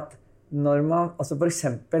når man, altså for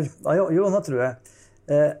eksempel, jo, nå tror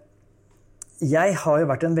jeg har jo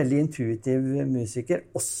vært en veldig intuitiv musiker,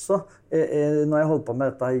 også når jeg holdt på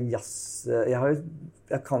med dette jazz.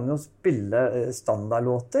 Jeg kan jo spille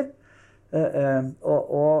standardlåter,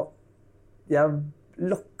 og jeg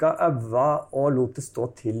lokka øva og lot det stå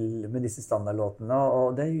til med disse standardlåtene,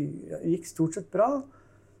 og det gikk stort sett bra.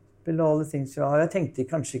 Spille alle ting som jeg har. Jeg tenkte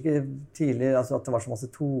kanskje ikke tidlig altså at det var så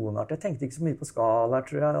masse toneart. Jeg tenkte ikke så mye på skalaer,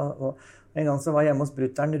 tror jeg. Og en gang så var jeg hjemme hos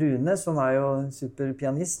brutteren Rune, som jo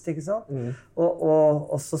superpianist, ikke sant?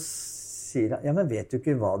 Og så sier han, ja, men vet du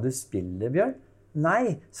ikke hva du spiller, Bjørn?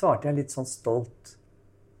 Nei, svarte jeg litt sånn stolt.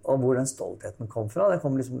 Og hvor den stoltheten kom fra, det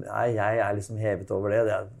kom liksom, nei, jeg liksom hevet over det.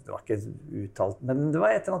 Det var ikke uttalt, men det var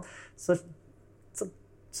et eller annet.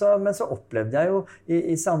 Men så opplevde jeg jo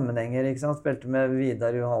i sammenhenger, ikke sant, spilte med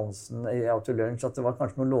Vidar Johansen i Auto Lunch, at det var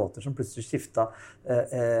kanskje noen låter som plutselig skiftet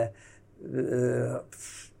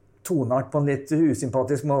toneart på en litt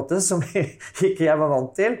usympatisk måte, som ikke jeg var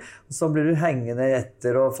vant til. Så blir du hengende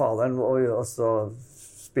etter og faderen, og så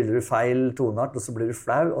spiller du feil toneart, og så blir du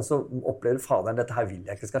flau, og så opplever faderen, dette her vil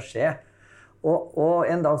jeg ikke skal skje. Og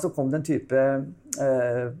en dag så kom det en type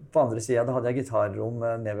på andre siden, da hadde jeg gitarrom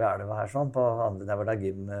nede ved elva her sånn, på andre, der var det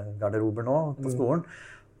gymgarderober nå på skolen,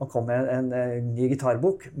 og kom med en ny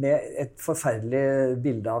gitarbok med et forferdelig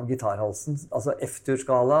bilde av gitarhalsen, altså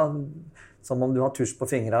F-turskala, som om du har tusj på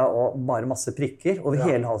fingrene og bare masse prikker over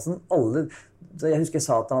hele halsen. Så jeg husker jeg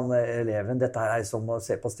sa til han eleven, dette her som å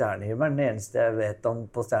se på stjernehimmelen. Det eneste jeg vet om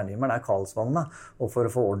på stjernehimmelen Karlsvogna, og for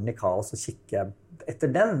å få orden i kaos så kikker jeg etter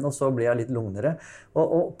den, og så blir jeg litt lugnere.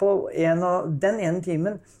 Og på den ene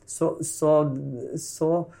timen så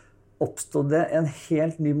oppstod det en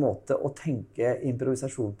helt ny måte å tenke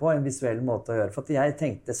improvisasjon på, en visuell måte å gjøre. For at jeg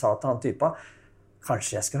sa til han typa,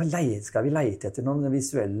 kanskje skal vi leite etter noen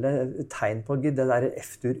visuelle tegn på det der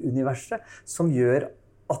F-tur-universet, som gjør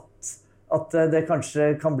at det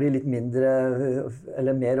kanskje kan bli litt mindre,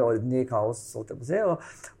 eller mer orden i kaos, så å si.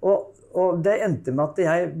 Og det endte med at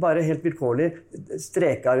jeg bare helt vilkårlig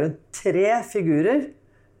streket rundt 3 figurer,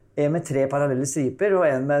 en med 3 parallelle striper, og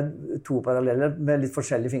en med 2 paralleller med litt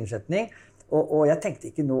forskjellig fingersetning. Og jeg tenkte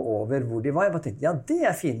ikke noe over hvor de var. Jeg bare tenkte, ja,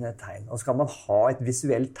 det fine tegn. Og skal man ha et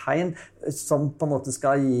visuelt tegn som på en måte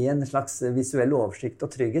skal gi en slags visuell oversikt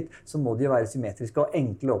og trygghet, så må de jo være symmetriske og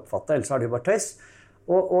enkle å oppfatte, ellers har de jo bare tøys.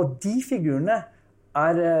 Og de figurene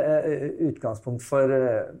utgangspunkt for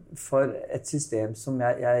et system som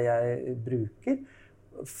jeg bruker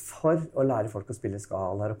for å lære folk å spille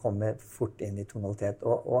skalaer og komme fort inn i tonalitet.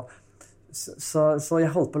 Så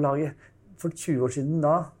jeg holdt på å lage, for 20 år siden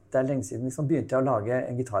da, det lenge siden, liksom, begynte jeg å lage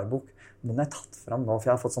en gitarbok. Den har jeg tatt frem nå, for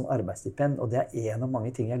jeg har fått sånn arbeidsstipend, og det en av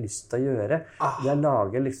mange ting jeg har lyst til å gjøre. Jeg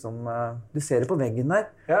lager liksom, du ser det på veggen der.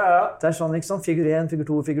 Ja. Det sånn, ikke sånn, figur 1, figur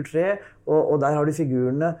 2, figur 3, og der har du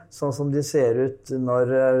figurene sånn som de ser ut når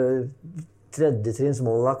tredje trinns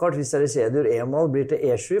målakkord, hvis dere C-dur E-mål blir til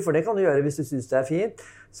E7, for det kan du gjøre hvis du synes det fint.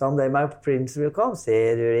 Someday my prince will come,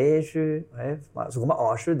 C-dur E7, så kommer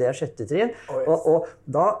A7, det sjette trinn, og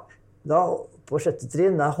da på sjette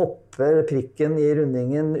trinn, der hopper prikken i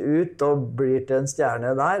rundingen ut og blir til en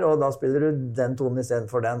stjerne der, og da spiller du den tonen i stedet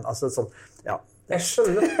for den. Altså sånn, ja. Jeg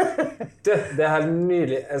skjønner. Det er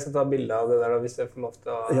nydelig. Jeg skal ta bilder av det der hvis jeg får lov til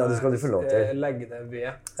å legge det ved.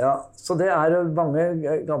 Ja, så det mange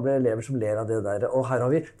gamle elever som ler av det der. Og her har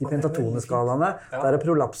vi de pentatoneskalene. Der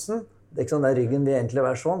prolapsen. Det er ikke sånn der ryggen vil egentlig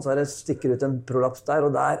være sånn, så det stikker ut en prolaps der,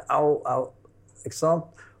 og der, au, ikke sant?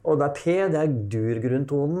 Og der P, det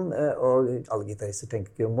dur-grunntonen, og alle gitarister tenker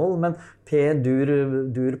ikke om moll, men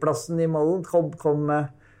P-dur-plassen i mollen kom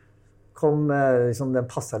liksom, den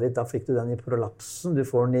passet litt, da fikk du den i prolapsen, du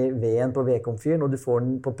får den i V-en på V-komfyren, og du får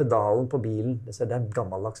den på pedalen på bilen. Det er en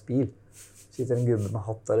gammeldags bil. Sitter en gubbe med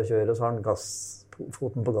hatt der og kjører, og så har han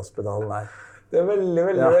foten på gasspedalen der. Det veldig,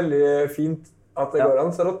 veldig, veldig fint at det går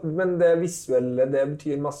an. Så rått, men det visuelle, det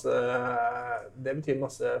betyr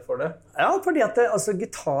masse for det. Ja, fordi at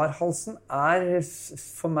gitarhalsen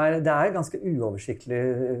for meg, det ganske uoversiktlig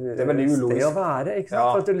det veldig ulogisk. Sted å være, ikke sant? Ja.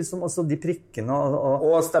 For at det liksom, også de prikkene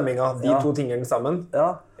og stemminga, de to tingene sammen,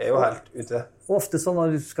 jo helt ute. Og ofte så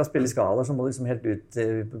når du skal spille skala, så må du liksom helt ut,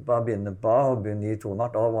 bare begynne og begynne i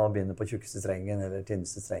tonart, og bare begynne på tjukkeste strengen eller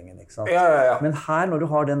tynneste strengen, ikke sant? Ja. Men her, når du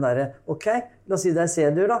har den der, ok, la oss si det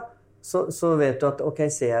C-dur da, så vet du at, ok,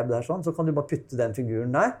 ser jeg der sånn, så kan du bare putte den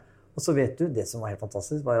figuren der, og så vet du, det som var helt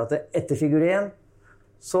fantastisk, var at etter figur 1,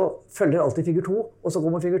 så følger alltid figur 2, og så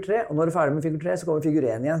kommer figur 3, og når du ferdig med figur 3, så kommer figur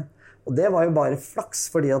 1 igjen. Og det var jo bare flaks,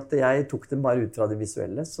 fordi at jeg tok dem bare ut fra det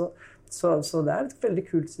visuelle, så det et veldig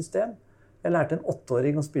kult system. Jeg lærte en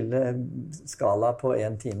 8-åring å spille skala på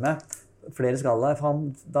 1 time, flere skalaer,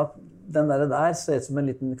 den der ser ut som en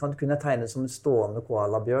liten, kunne jeg tegne som en stående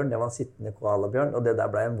koalabjørn, det var en sittende koalabjørn, og det der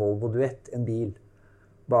ble en Volvo Duett, en bil.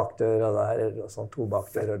 Bakdøra der, og sånn 2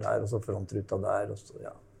 bakdører der, og så frontruta der, og så,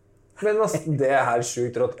 ja. Men det her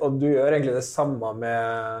sjukt rått, og du gjør egentlig det samme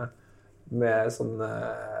med sånn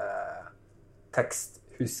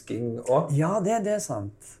teksthusking også? Ja, det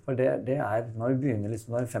sant. For det når du begynner,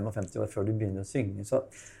 liksom, når du 55 år før du begynner å synge,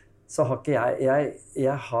 så har ikke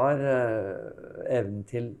jeg har evnen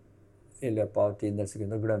til i løpet av 10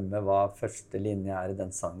 sekunder å glemme hva første linje i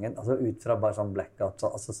den sangen. Altså ut fra bare sånn blackout,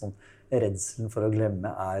 altså sånn redselen for å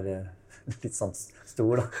glemme litt sånn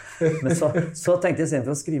stor da. Men så tenkte jeg i stedet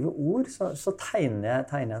for å skrive ord, så tegner jeg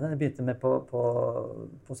det. Jeg begynte med på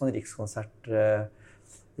sånn rikskonsert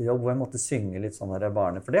jobb hvor jeg måtte synge litt sånn her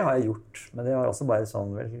barne, for det har jeg gjort. Men det var også bare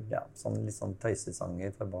sånn, sånn litt sånn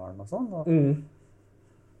tøysesanger for barn og sånn.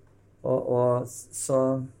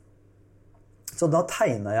 Så da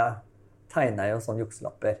tegner jeg jo sånn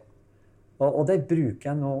jukselapper. Og det bruker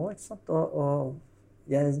jeg nå, ikke sant? Og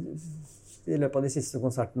i løpet av de siste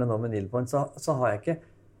konsertene nå med Nilpoint, så har jeg ikke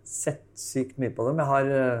sett sykt mye på dem. Jeg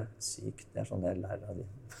har sykt, det sånn jeg lærer av de.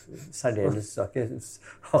 Særdeles,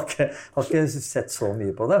 har ikke sett så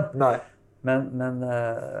mye på dem. Nei. Men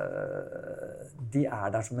de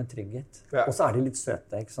der som en trygghet. Ja. Og så de litt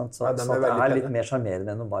søte, ikke sant? Så det litt mer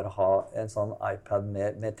charmerende enn å bare ha en sånn iPad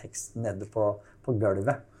med teksten nede på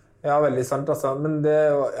gulvet. Ja, veldig sant, altså. Men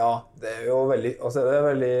det jo veldig, og så det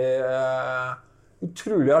veldig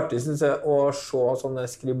utrolig artig, synes jeg, å se sånne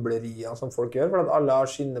skriblerier som folk gjør, for at alle har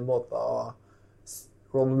sine måter å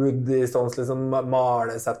Ron Wood i Stones liksom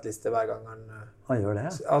male settliste hver gang han gjør det?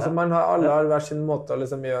 Altså, alle har hver sin måte å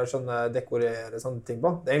liksom dekorere sånne ting på.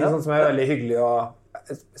 Det egentlig sånn som veldig hyggelig å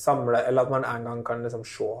samle, eller at man en gang kan liksom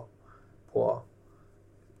se på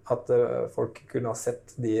at folk kunne ha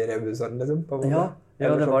sett de rebusene liksom, på måte. Ja,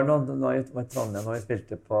 det var når jeg var i Trondheim og jeg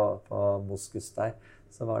spilte på Moskus der,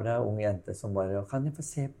 så var det en ung jente som bare, kan jeg få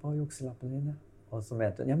se på jukselappene dine? Og så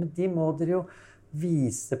mente hun, ja, men de må dere jo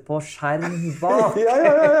vise på skjerm bak.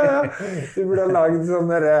 Ja. Du burde ha laget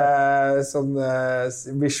sånne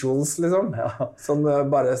visuals, liksom. Ja. Sånn,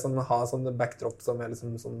 bare ha sånne backdrop som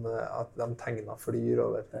liksom sånn at de tegner flyr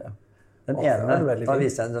over. Ja. Den ene, da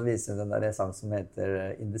viser jeg den der sang som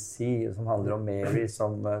heter In the Sea, som handler om Mary,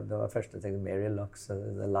 det var første ting, Mary locks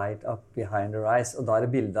the light up behind her eyes, og da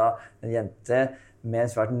det bildet av en jente med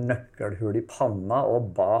en svært nøkkelhull i panna,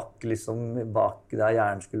 og bak der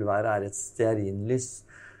hjernen skulle være, et stearinlys.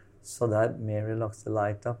 Så der, Mary locks the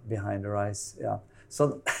light up behind her eyes, ja.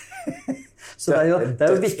 Så det er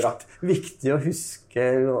jo viktig å huske,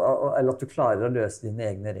 eller at du klarer å løse dine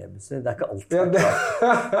egne rebuser. Det ikke alltid klart.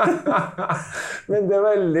 Men det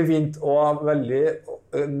veldig fint, og veldig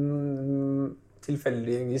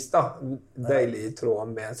tilfeldigvis da. Deilig i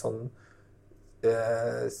tråd med sånn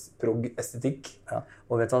prog-estetikk. Ja,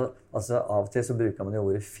 og vet du, altså, av og til så bruker man jo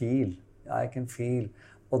ordet feel. I can feel.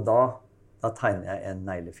 Og da tegner jeg en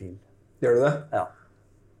neglefil. Gjør du det? Ja.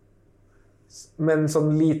 Men sånn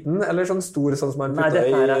liten, eller sånn stor, sånn som man putter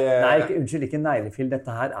unnskyld, ikke neglefil.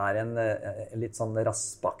 Dette her en litt sånn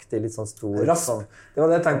raspaktig, litt sånn stor. Rasp? Det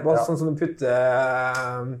var det jeg tenkte på. Sånn som du putter,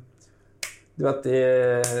 du vet, i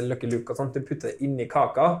Lucky Luke og sånt, du putter det inn i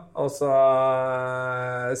kaka, og så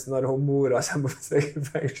når mora kommer på seg i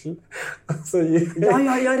fengsel, så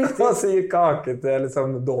gir kake til liksom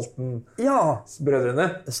Dalton-brødrene.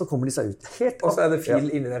 Så kommer de seg ut helt opp. Og så det fil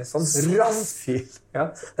inni der, sånn raspfil. Ja.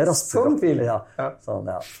 Sånn fil. Ja. Sånn,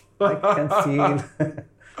 ja. I can feel.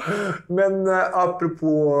 Men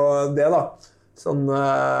apropos det da, sånn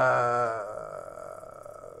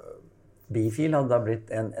bifil hadde da blitt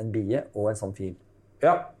en bie og en sånn fil.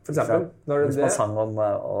 Ja, for eksempel. Når Hvis man sang om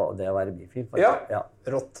det å være bifil. Ja,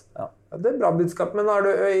 rått. Ja. Det bra budskap, men har du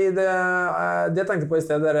i det jeg tenkte på i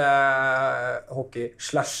sted,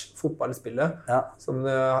 hockey/fotballspillet, som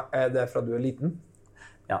det fra du liten?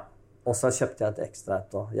 Ja, og så kjøpte jeg et ekstra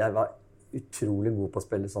et også. Jeg var utrolig god på å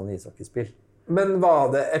spille sånn ishockeyspill. Men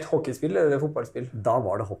var det et hockeyspill eller et fotballspill? Da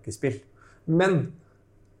var det hockeyspill. Men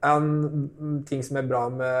en ting som bra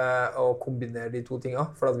med å kombinere de to tingene,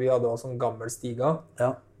 for at vi hadde også sånn gammel stiga,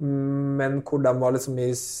 men hvor de var liksom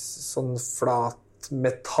i sånn flat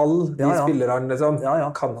metall, de spillerne liksom,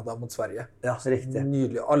 Kanada mot Sverige. Ja, riktig.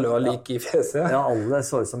 Nydelig. Alle var like i fjeset. Ja, alle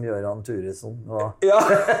så ut som Gøran Turesson. Ja,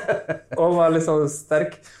 og var litt sånn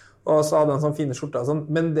sterk. Og så hadde han sånn fine skjorter og sånn.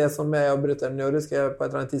 Men det som jeg og brøtteren gjorde, husker jeg på et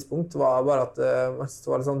eller annet tidspunkt, var bare at det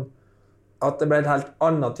var sånn at det ble et helt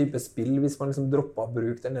annet type spill hvis man liksom droppet å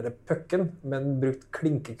bruke den der pucken, men brukte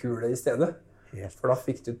klinkekule i stedet. For da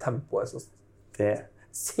fikk du tempoet så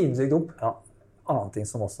sinnssykt opp. Ja. Annen ting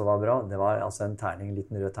som også var bra, det var altså en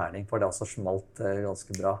liten rød terning, for det også smalt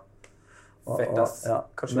ganske bra. Fett, ass.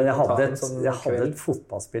 Men jeg hadde et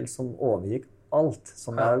fotballspill som overgikk alt,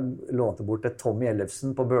 som jeg lånte bort til Tommy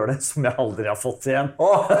Ellefsen på Bøle, som jeg aldri har fått igjen.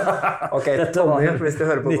 Ok, Tommy, hvis du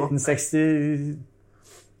hører på nå. 1963.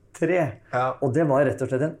 Og det var rett og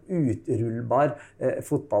slett en utrullbar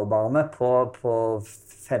fotballbane på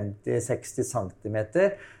 50-60 centimeter.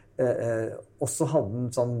 Og så hadde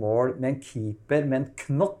den sånn mål med en keeper med en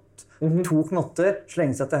knott. 2 knotter,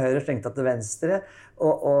 slengte seg til høyre, slengte seg til venstre.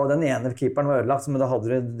 Og den ene keeperen var ødelagt, men da hadde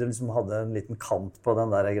du liksom en liten kant på den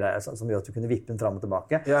der greia som gjør at du kunne vippe den fram og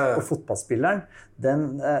tilbake. Og fotballspilleren,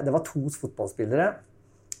 det var 2 fotballspillere.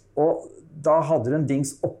 Og da hadde du en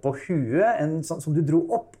dings oppå huet, som du dro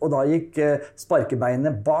opp, og da gikk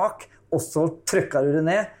sparkebeinet bak, og så trykket du det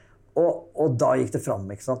ned, og da gikk det frem,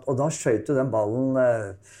 ikke sant? Og da skjøt du den ballen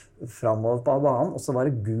fremover på banen, og så var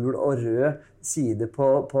det gul og rød side på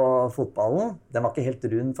fotballen. Den var ikke helt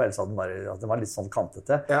rund, for ellers den var litt sånn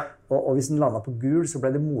kantete. Og hvis den landet på gul, så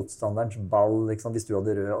ble det motstanderens ball, liksom, hvis du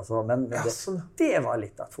hadde rød også. Men det var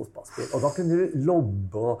litt av et fotballspill. Og da kunne du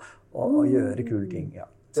lobbe og gjøre kule ting,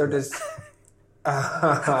 Det hørtes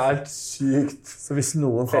helt sykt. Så hvis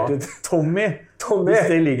noen har Tommy, hvis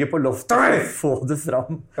det ligger på loftet, få det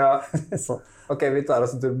fram. Ok, vi tar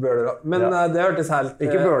oss en tur Bøler da. Men det hørtes helt...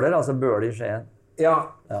 Ikke Bøler, altså Bøler i Skien. Ja,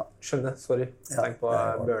 skjønner. Sorry. Tenk på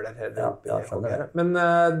Bøler her oppe i Håkere. Men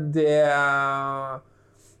det...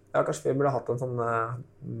 Ja, kanskje vi burde hatt en sånn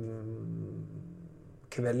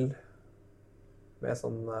kveld med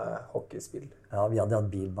sånn hockeyspill. Ja, vi hadde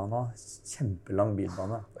hatt bilbane. Kjempelang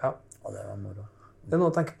bilbane. Ja, det var moro. Det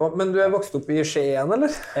noe å tenke på. Men du vokst opp i Skien,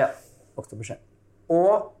 eller? Ja, vokst opp i Skien.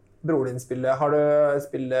 Og bror din spiller. Har du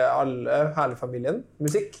spillet hele familien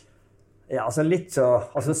musikk? Ja, altså litt så.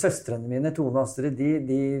 Altså søstrene mine, Tone og Astrid,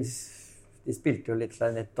 de spilte jo litt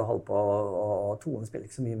klarinett og holdt på, og Tone spiller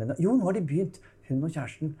ikke så mye. Men jo, nå har de begynt. Hun og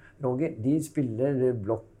kjæresten, Roger, de spiller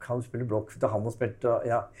blokk. Han spiller blokkfløyte, han har spilt,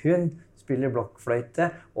 hun spiller blokkfløyte,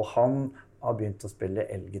 og han har begynt å spille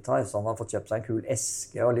elgitar, så han har fått kjøpt seg en kul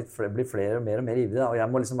eske, og blir flere og mer ivrig, og jeg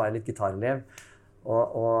må liksom være litt gitarelev.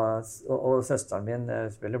 Og søsteren min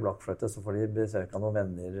spiller blokkfløyte, så får de besøk av noen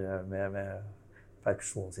venner med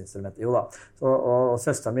perkusjonsinstrumenter. Jo da. Og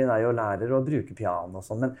søsteren min jo lærer å bruke piano og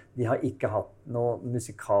sånn, men de har ikke hatt noe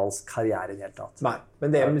musikalsk karriere i det hele tatt. Nei,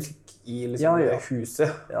 men det musikk i liksom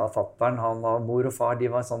huset. Ja, fatteren, han og mor og far,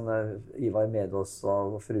 de var sånn Ivar Medås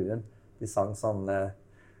og fruen. De sang sånn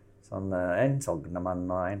en sognemann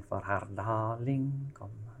og en forherdaling.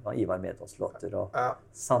 Det var Ivar Medås-låter og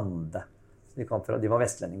Sande. De var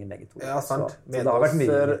vestlendinger begge to. Ja, sant. Så det har vært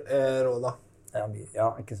mye råda.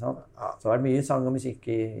 Ja, ikke sant? Så det har vært mye sang og musikk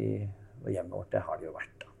i hjemmet vårt. Det har det jo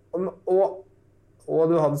vært. Da.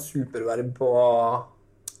 Og du hadde superverb på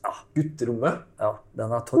gutterommet. Ja,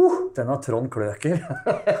 den har Trond Kløker.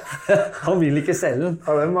 Han vil ikke selge den.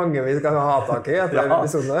 Ja, det mange vi skal ha tak i etter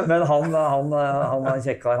episoden. Men han er en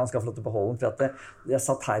kjekkar, han skal flotte på Holden. For at jeg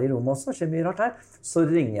satt her i rommet også, skjer mye rart her. Så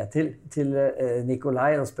ringer jeg til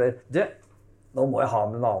Nikolai og spør, du, nå må jeg ha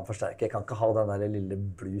med en annen forsterker. Jeg kan ikke ha den der lille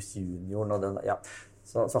Blues Junioren. Og den,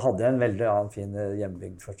 så hadde jeg en veldig fin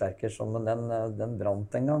hjemmebygd forsterker, men den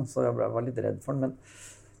brant en gang, så jeg var litt redd for den.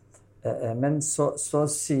 Men så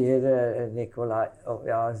sier Nikolai, og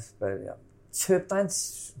jeg spør, kjøp deg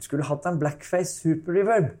skulle hatt en Blackface Super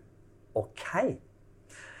Reverb. Ok.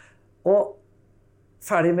 Og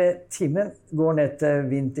ferdig med timen, går ned til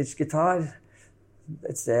vintage gitar.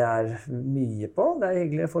 Et sted jeg mye på, det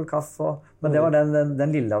hyggelig å få kaffe. Men det var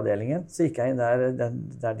den lille avdelingen. Så gikk jeg inn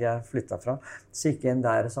der de flyttet fra. Så gikk jeg inn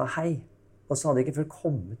der og sa hei. Og så hadde jeg ikke før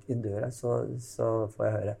kommet inn døra, så får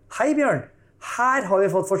jeg høre. Hei Bjørn! Her har vi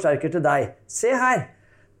fått forsterker til deg. Se her!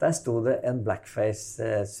 Der sto det en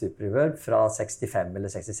blackface superreverb fra 65 eller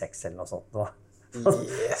 66 eller noe sånt.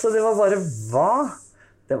 Yes. Så det var bare, hva?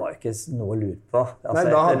 Det var jo ikke noe å lure på. Altså, nei,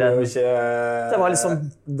 da hadde du ikke... Det var liksom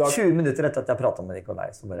 20 minutter etter at jeg pratet med Nikolai,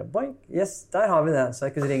 så bare, boing, yes, der har vi den. Så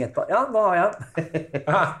jeg kunne ringe etterpå. Ja, hva har jeg?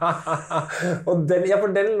 Og den, ja, for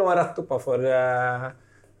den lå rett oppe for,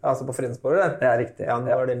 altså på Fredensborg, Ja, riktig. Ja,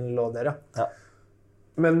 når den lå der, ja.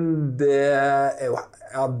 Men det jo,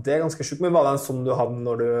 ja, det ganske sjukt. Men var det en sånn du hadde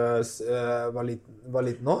når du var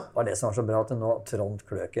liten nå? Det var det som var så bra at nå Trond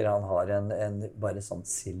Kløker, han har en bare sånn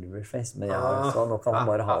silverface, men så nå kan han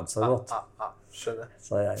bare ha det så godt. Skjønner.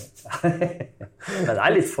 Så men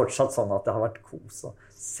det litt fortsatt sånn at det har vært kos å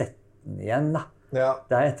sette den igjen, da. Ja.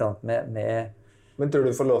 Det et eller annet med Men tror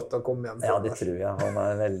du får lov til å komme hjem? Ja, det tror jeg. Han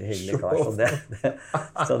en veldig hyggelig kar,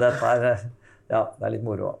 så dette ja, det litt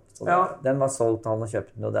moro. Så den var solgt, han har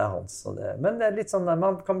kjøpt den, og det hans. Men det litt sånn der,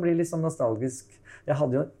 man kan bli litt sånn nostalgisk. Jeg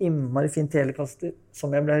hadde jo en innmari fin telekaster,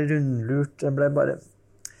 som jeg ble rundlurt. Den ble bare...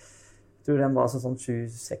 Jeg tror den var sånn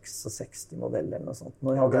 766-modell eller noe sånt.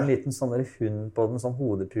 Nå hadde jeg en liten sånn hund på den, sånn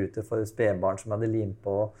hodepute for spedbarn som jeg hadde limt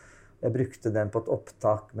på. Jeg brukte den på et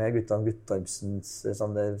opptak med Guttorm Guttormsens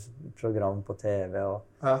sånn program på TV.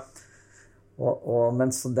 Men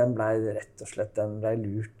så den ble rett og slett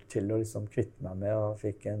lurt til å liksom kvitte meg med, og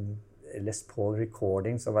fikk en Les Paul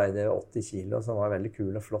Recording som veide 80 kilo, som var veldig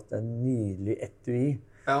kul og flott. En nydelig etui.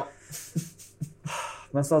 Ja.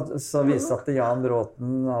 Men så viste det at Jan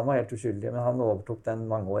Bråten, han var helt uskyldig, men han overtok den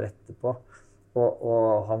mange år etterpå.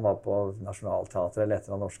 Og han var på Nationalteatret, eller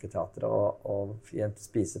etter av Norske Teatret, og i en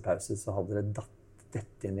spisepause så hadde det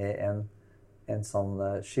dette inn i en sånn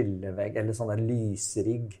skillevegg, eller sånn en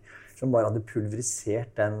lysrigg, som bare hadde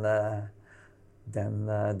pulverisert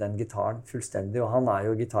den gitaren fullstendig. Og han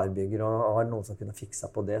jo gitarbygger, og var noen som kunne fiksa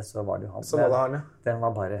på det, så var det jo han. Så var det han, ja. Den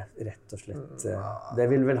var bare rett og slett... Det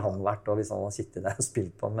ville vel han vært da, hvis han hadde sittet der og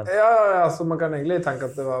spilt på den. Men... Ja, så man kan egentlig tenke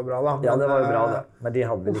at det var bra da. Men, ja, det var jo bra det. Men de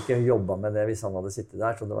hadde vel ikke jobbet med det hvis han hadde sittet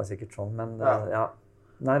der, så det var sikkert sånn. Men ja.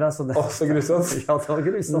 Nei, altså det... så grusomt. Ja, det var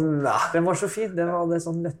grusomt. Den var så fin. Den hadde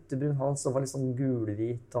sånn nøttebrun hals, og var litt sånn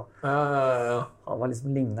gulhvit. Og... Ja. Han var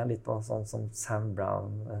liksom lignet litt på sånn som Sam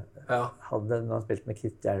Brown hadde når han spilte med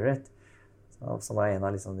Keith Jarrett, som var en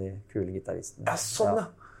av liksom de kule gitarristene. Ja, sånn ja.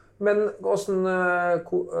 Men hvor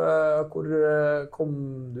kom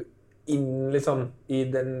du inn liksom i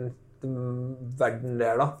den verden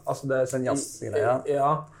der da? Altså det sånn jazzgreia.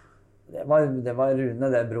 Ja. Det var Rune,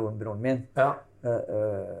 det broren min. Ja.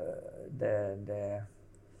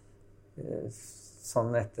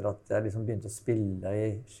 Sånn etter at jeg liksom begynte å spille i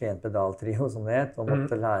Skien Pedaltrio, som det het, og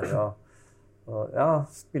måtte lære å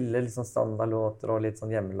spille litt sånn standardlåter og litt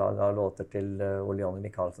sånn hjemmelaga låter til Ole Jonny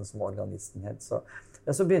Michaelsen, som organisten het. Så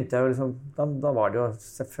begynte jeg jo liksom, da var det jo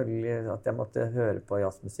selvfølgelig at jeg måtte høre på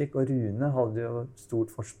jazzmusikk, og Rune hadde jo stort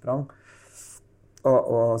forsprang.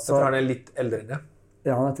 Så han litt eldre enn det?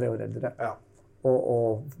 Ja, han 3 år eldre. Ja.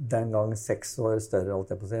 Og den gang 6 år større, holdt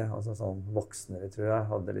jeg på å si. Altså sånn voksnere, tror jeg.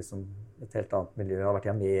 Hadde liksom et helt annet miljø. Jeg har vært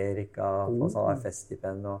i Amerika, på sånn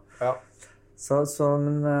feststipend.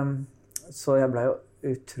 Så jeg ble jo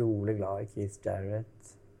utrolig glad i Keith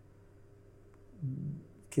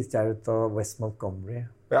Jarrett og Wes Montgomery.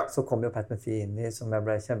 Ja. Så kom jo Pat Metheny, som jeg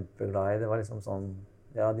ble kjempeglad i. Det var liksom sånn...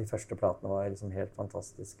 Ja, de første platene var liksom helt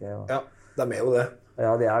fantastiske. Ja, de jo det.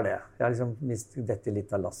 Ja, det det. Jeg har liksom mistet dette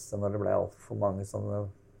litt av lasset når det ble alt for mange sånne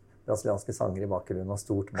brasilianske sanger i bakgrunnen og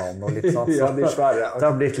stort band og litt sånn. Ja, de svære. Det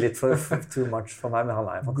har blitt litt for too much for meg, men han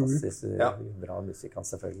en fantastisk bra musikant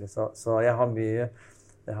selvfølgelig. Så jeg har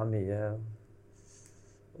mye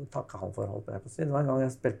å takke han for, holdt jeg på å si. Det var en gang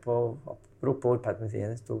jeg spilte på Pat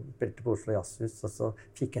Metheny, spilte på Oslo Jazzhus, og så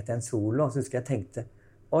fikk jeg til en solo, og så husker jeg tenkte,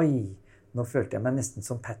 oi, nå følte jeg meg nesten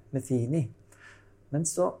som Pat Metheny. Men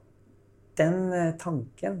så, den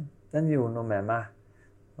tanken, den gjorde noe med meg.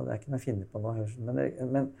 Og det ikke noe jeg finner på nå,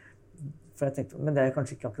 for jeg tenkte, men det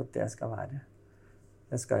kanskje ikke akkurat det jeg skal være.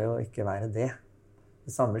 Jeg skal jo ikke være det.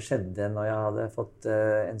 Det samme skjedde når jeg hadde fått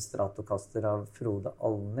en Stratocaster av Frode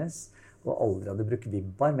Alnes, og aldri hadde brukt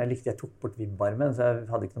vibbar, men jeg tok bort vibbarmen, så jeg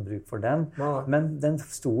hadde ikke noe bruk for den. Ja. Men den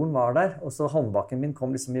stolen var der, og så håndbaken min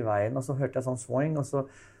kom liksom i veien, og så hørte jeg sånn swing, og så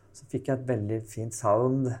fikk jeg et veldig fint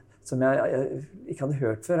sound som jeg ikke hadde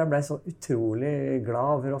hørt før. Jeg ble så utrolig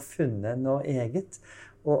glad over å ha funnet noe eget.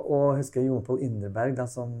 Og husker Jon Paul Inderberg, da,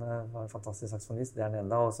 som var en fantastisk saksofonist der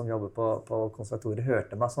nede, og som jobbet på konservatoriet,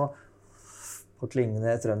 hørte meg så på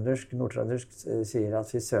klingende trøndersk, nordtrøndersk, sier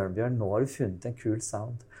at fy søren Bjørn, nå har du funnet en kul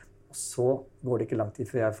sound. Og så går det ikke lang tid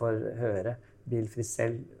før jeg får høre Bill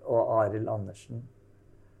Frisell og Arild Andersen.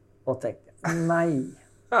 Og tenkte, nei,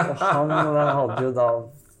 Og han hadde jo da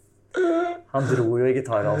han dro jo I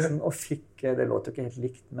gitarhalsen og fikk, det låt jo ikke helt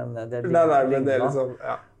likt, men det lignet. Liksom,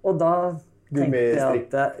 ja. Og da tenkte jeg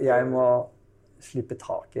at jeg må slippe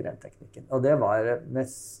tak I den teknikken. Og det var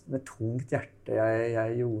med tungt hjerte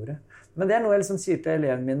jeg gjorde. Men det noe jeg liksom sier til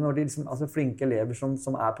elevene mine, når de liksom, altså flinke elever som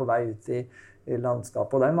på vei ut I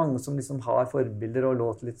landskapet, og det mange som liksom har forbilder og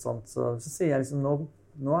låter litt sånt, så sier jeg liksom,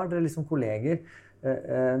 nå dere liksom kolleger,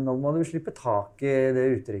 nå må du slippe tak I det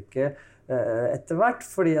uttrykket etter hvert,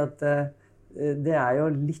 fordi at det jo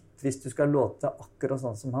litt, hvis du skal låte akkurat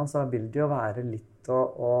sånn som han, så vil det jo være litt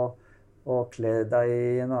å kle deg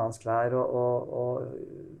I en annens klær, og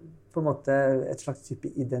på en måte et slags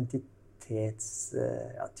type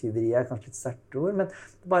tyveri kanskje litt sterkt ord, men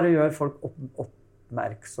det bare gjør folk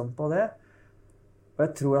oppmerksom på det. Og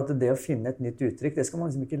jeg tror at det å finne et nytt uttrykk, det skal man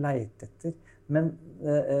liksom ikke leite etter. Men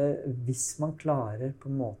hvis man klarer på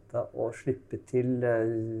en måte å slippe til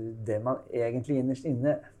det man egentlig innerst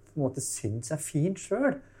inne på en måte synes fint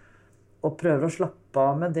selv, og prøver å slappe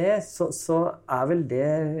av med det, så vel det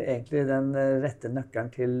egentlig den rette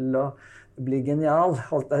nøkkelen til å bli genial.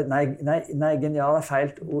 Nei, genial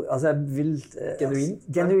feil ord. Altså, jeg vil...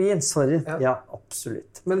 Genuin, sorry. Ja,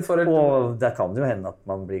 absolutt. Og det kan jo hende at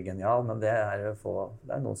man blir genial, men det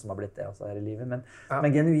det noen som har blitt det også her I livet.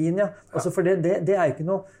 Men genuin, ja. Altså, for det ikke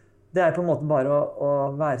noe... Det på en måte bare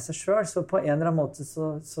å være seg selv, så på en eller annen måte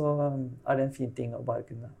så det en fin ting å bare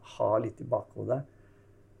kunne ha litt I bakhodet.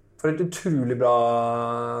 For et utrolig bra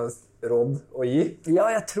råd å gi. Ja,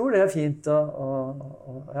 jeg tror det fint.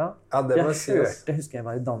 Ja. Husker jeg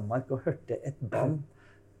var I Danmark og hørte et band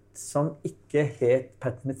som ikke het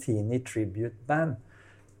Pat Metheny Tribute Band.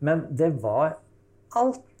 Men det var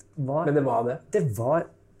alt. Men det var det?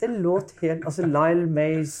 Det låt helt... Altså, Lyle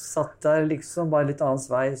May satt der liksom, bare litt annen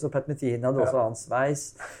sveis, og Pat Metheny hadde også annen sveis.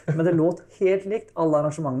 Men det låt helt likt, alle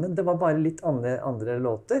arrangementene. Det var bare litt andre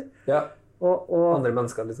låter. Ja. Og andre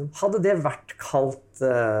mennesker, liksom. Hadde det vært kalt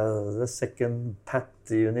The Second Pat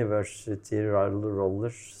University Roller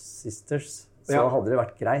Sisters, så hadde det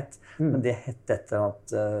vært greit. Men det hette etter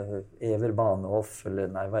at Ever Banehoff, eller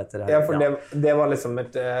nei, hva heter det her? Ja, for det var liksom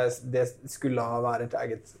det skulle være et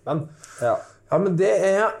eget band. Ja, men det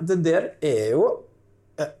der jo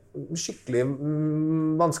skikkelig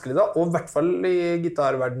vanskelig da, og I hvert fall I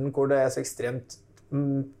gitarverden hvor det så ekstremt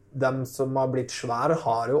de som har blitt svær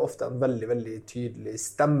har jo ofte en veldig, veldig tydelig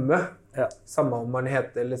stemme. Ja. Samme om man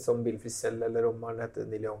heter liksom Bill Frisell, eller om man heter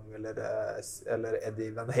Neil Young, eller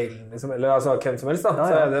Eddie Van Halen, liksom, eller altså hvem som helst da.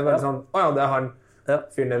 Så det veldig sånn, det han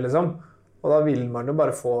fyren liksom. Og da vil man jo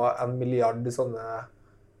bare få en milliard sånne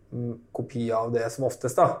kopier av det som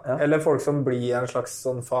oftest da. Ja. Eller folk som blir en slags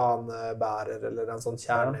sånn fanebærer, eller en sånn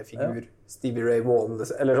kjernefigur. Stevie Ray Vaughan,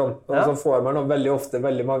 eller sånn. Og så får man veldig ofte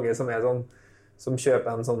veldig mange som sånn som kjøper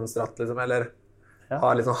en sånn stratt, liksom, eller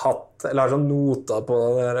har litt sånn hatt, eller har sånn noter på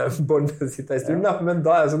det båndet sitt I stunden, da. Men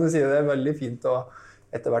da som du sier, det veldig fint å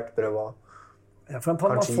etter hvert prøve å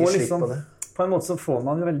kanskje gi slipp på det. På en måte så får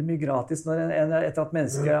man jo veldig mye gratis etter at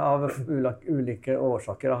mennesker av ulike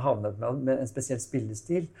årsaker har havnet med en spesiell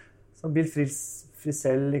spillestil. Så Bill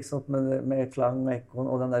Frisell liksom, med klang og ekon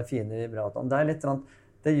og den der fine vibratoen.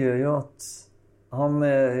 Det gjør jo at han,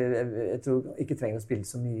 jeg tror ikke trenger å spille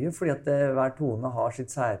så mye, fordi at hver tone har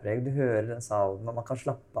sitt særpreg. Du hører den sounden, og man kan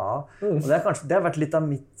slappe av. Og det har vært litt av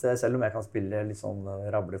mitt, selv om jeg kan spille litt sånn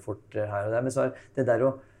rablefort her og der, men så det der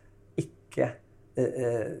å ikke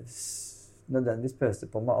nødvendigvis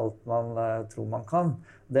pøse på med alt man tror man kan.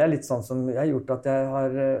 Det litt sånn som jeg har gjort at jeg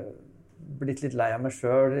har blitt litt lei av meg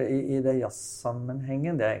selv I det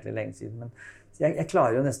jazz-sammenhengen. Det egentlig lenge siden, men jeg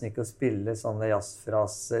klarer jo nesten ikke å spille sånne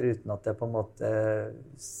jazzfraser uten at jeg på en måte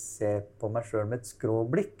ser på meg selv med et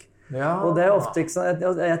skråblikk. Ja. Og det ofte ikke sånn,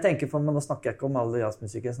 jeg tenker på, men nå snakker jeg ikke om alle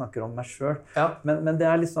jazzmusikere, jeg snakker om meg selv. Ja. Men det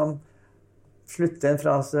liksom, slutte en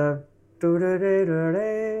frase,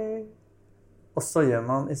 og så gjør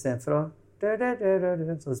man I stedet for å,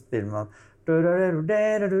 så spiller man,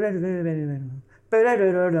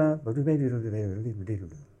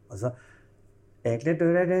 altså, egentlig,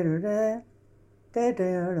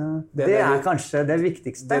 det kanskje det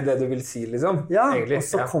viktigste. Det det du vil si, liksom? Ja, egentlig. Og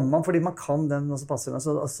så kommer man, fordi man kan den, og så passer den,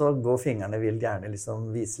 og så går fingrene vil gjerne liksom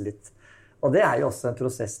vise litt. Og det jo også en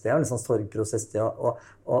prosess, det en sånn sorgprosess, det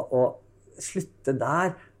å slutte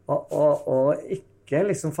der, og ikke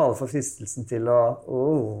liksom falle for fristelsen til å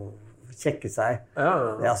kjekke seg.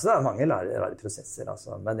 Ja. Det mange rare prosesser,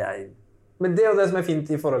 altså, Men det det som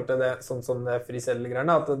fint I forhold til det, sånn som det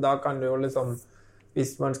Frisell-greiene, at da kan du jo liksom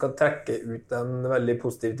hvis man skal trekke ut en veldig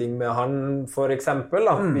positiv ting med han, for eksempel,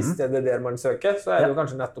 da, hvis det der man søker, så det jo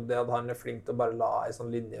kanskje nettopp det at han flink til å bare la en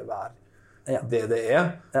sånn linje være det er,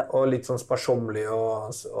 og litt sånn sparsommelig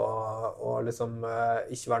og liksom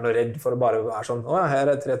ikke være noe redd for å bare være sånn,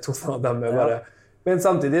 her 3 toner, dem bare... Men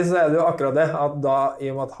samtidig så det jo akkurat det, at da, i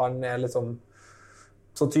og med at han liksom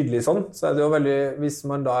så tydelig sånn, så det jo veldig, hvis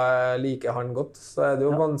man da liker han godt, så det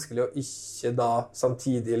jo vanskelig å ikke da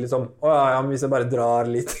samtidig liksom, men hvis jeg bare drar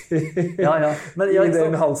litt men, i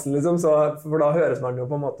den halsen liksom, så, for da høres man jo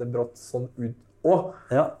på en måte brått sånn ut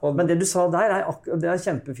også. Men det du sa der det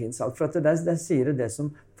kjempefint sagt, for at der sier det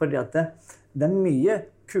som, fordi at det mye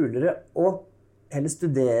kulere å heller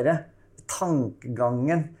studere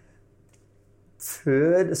tankegangen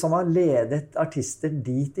som har ledet artister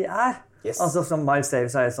dit de Yes. Altså som Miles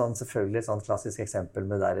Davis sånn, selvfølgelig et sånn klassisk eksempel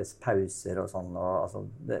med deres pauser og sånn, altså,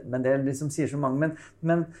 men det liksom sier så mange,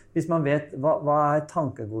 men hvis man vet hva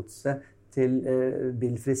tankegodset til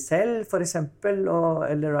Bill Frisell for eksempel,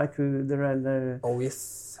 eller Ray Cooder, eller...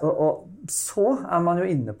 yes. Og så man jo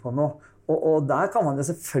inne på noe, og der kan man jo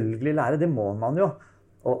selvfølgelig lære, det må man jo,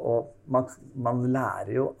 og man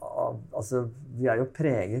lærer jo av, altså vi jo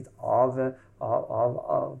preget av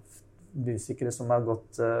musikere som har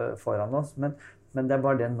gått foran oss, men det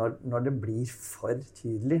bare det når det blir for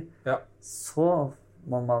tydelig, så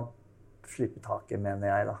må man slippe taket, mener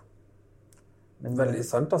jeg da. Men, veldig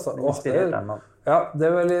sant, altså. Inspirert man. Ja,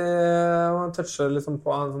 det veldig, man toucher liksom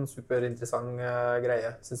på en sånn superinteressant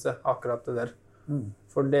greie, synes jeg, akkurat det der.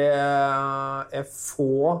 For det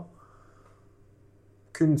få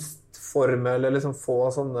kunstformer, eller liksom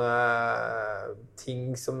få sånne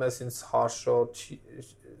ting som jeg synes har så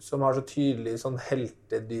tydelig sånn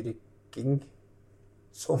heltedyrking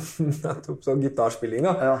som nettopp sånn gitarspilling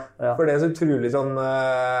for det så utrolig sånn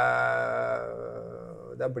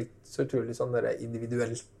det har blitt så utrolig sånn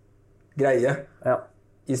individuell greie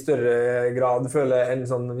i større grad føler jeg enn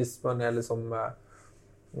sånn hvis man liksom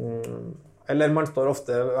eller man står ofte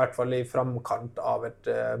i hvert fall i framkant av et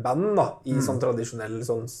band da, i sånn tradisjonell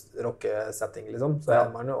sånn rockesetting liksom, så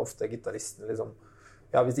man jo ofte gitaristen liksom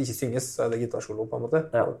hvis det ikke synges, så det gitarsolo på en måte.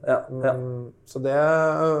 Så det...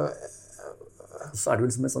 Så det jo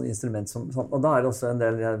liksom et sånt instrument som... Og da det også en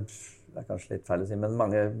del, det kanskje litt feil å si, men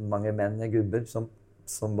mange menn, gubber,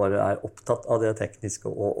 som bare opptatt av det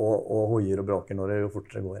tekniske og hoier og bråker når det jo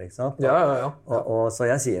fortere går, ikke sant? Og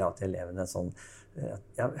så jeg sier til elevene sånn,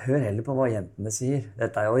 hør heller på hva jentene sier.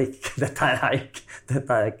 Dette er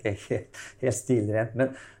ikke helt stilrent,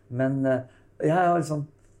 men jeg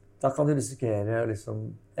liksom... Da kan du risikere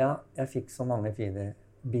liksom, jeg fikk så mange fine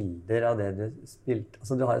bilder av det du spilte.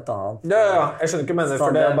 Altså du har et annet... jeg skjønner ikke mener,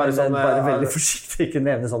 for det bare sånn... Bare veldig forsiktig, ikke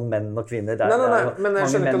nevne sånn menn og kvinner. Nei, men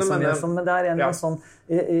jeg skjønner ikke hva du mener. Sånn, men det en eller annen sånn...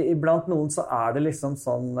 Iblant noen så det liksom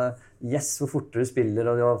sånn... Yes, hvor fortere du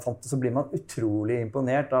spiller, og så blir man utrolig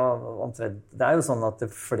imponert av omtrent... Det jo sånn at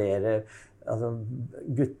flere... Altså,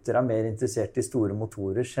 gutter mer interessert i store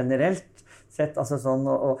motorer generelt sett, altså sånn,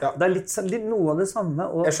 og det litt noe av det samme,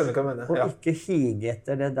 og ikke hige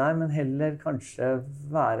etter det der, men heller kanskje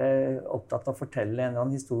være opptatt av å fortelle en eller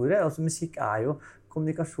annen historie. Altså musikk jo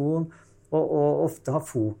kommunikasjon, og ofte ha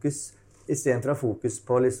fokus, i stedet for å ha fokus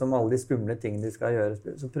på liksom alle de skumle tingene de skal gjøre,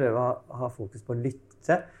 så prøve å ha fokus på å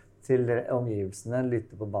lytte til omgivelsene,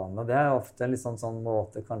 lytte på banen, og det ofte en litt sånn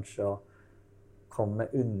måte kanskje å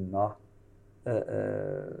komme unna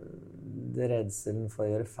det redselen for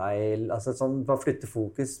å gjøre feil, altså sånn, bare flytte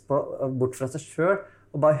fokus bort fra seg selv,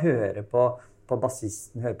 og bare høre på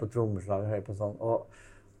bassisten, høre på trommeslaget, høre på sånn, og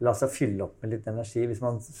la seg fylle opp med litt energi hvis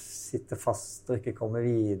man sitter fast og ikke kommer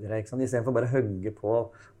videre, ikke sant? I stedet for bare hugge på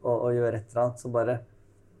og gjøre et eller annet, så bare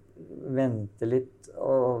vente litt,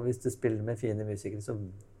 og hvis du spiller med fine musikere, så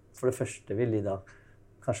for det første vil de da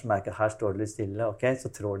kanskje merker at her står det litt stille, ok,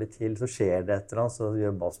 så trår de til, så skjer det et eller annet, så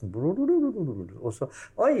gjør bassen og så,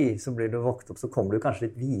 så blir du våkt opp, så kommer du kanskje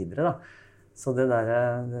litt videre da. Så det jo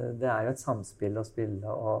et samspill å spille,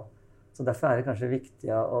 og så derfor det kanskje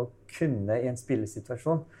viktig å kunne i en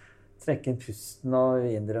spillesituasjon trekke inn pusten og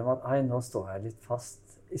innrømme at nå står jeg litt fast,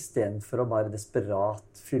 i stedet for å bare desperat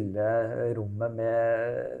fylle rommet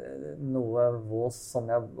med noe vås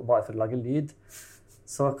som bare for å lage lyd.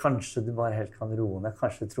 Så kanskje du bare helt kan roe ned.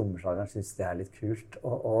 Kanskje trommeslageren synes det litt kult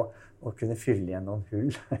å kunne fylle igjen noen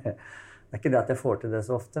hull. Det ikke det at jeg får til det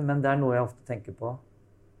så ofte, men det noe jeg ofte tenker på.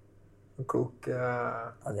 Klok...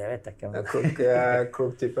 det vet jeg ikke.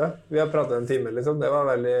 Klok type. Vi har pratet en time, liksom. Det var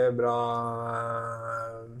veldig bra...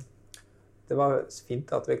 Det var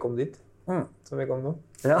fint at vi kom dit. Som vi kom nå.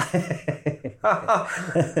 Ja.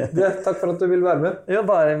 Takk for at du vil være med. Ja,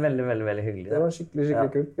 bare veldig, veldig, veldig hyggelig. Det var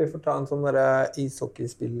skikkelig kult. Vi får ta en sånn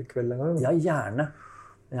ishockeyspillkveld en gang. Ja, gjerne.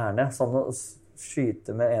 Sånn å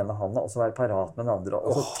skyte med ene hånda, og så være parat med den andre,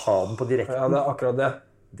 og så ta den på direkten. Ja, det akkurat det.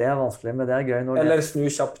 Det vanskelig, men det gøy når Eller snu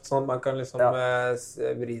kjapt, sånn at man kan liksom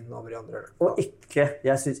vri den over I andre. Og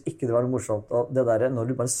jeg synes ikke det var noe morsomt. Og det der, når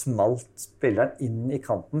du bare smalt spilleren inn I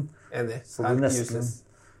kanten, Enig. så du nesten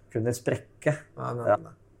kunne sprekke. Nei.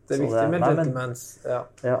 Det viktig med gentlemans.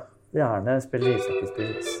 Ja, gjerne spille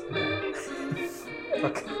ishockeyspill.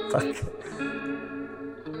 Takk.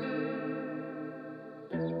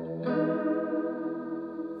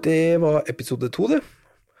 Det var episode 2, det.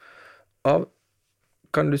 Av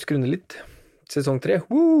Kan du skru ned litt? Sesong 3.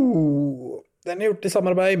 Den gjort I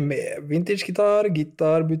samarbeid med Vintage Gitar,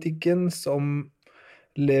 gitarbutikken som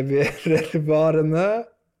leverer varene.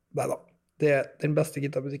 Neida, det den beste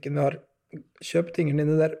gitarbutikken vi har. Kjøp tingene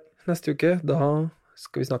dine der. Neste uke, da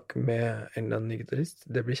skal vi snakke med en ny gitarist.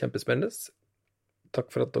 Det blir kjempespennende.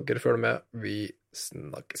 Takk for at dere følger med. Vi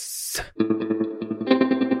snakkes.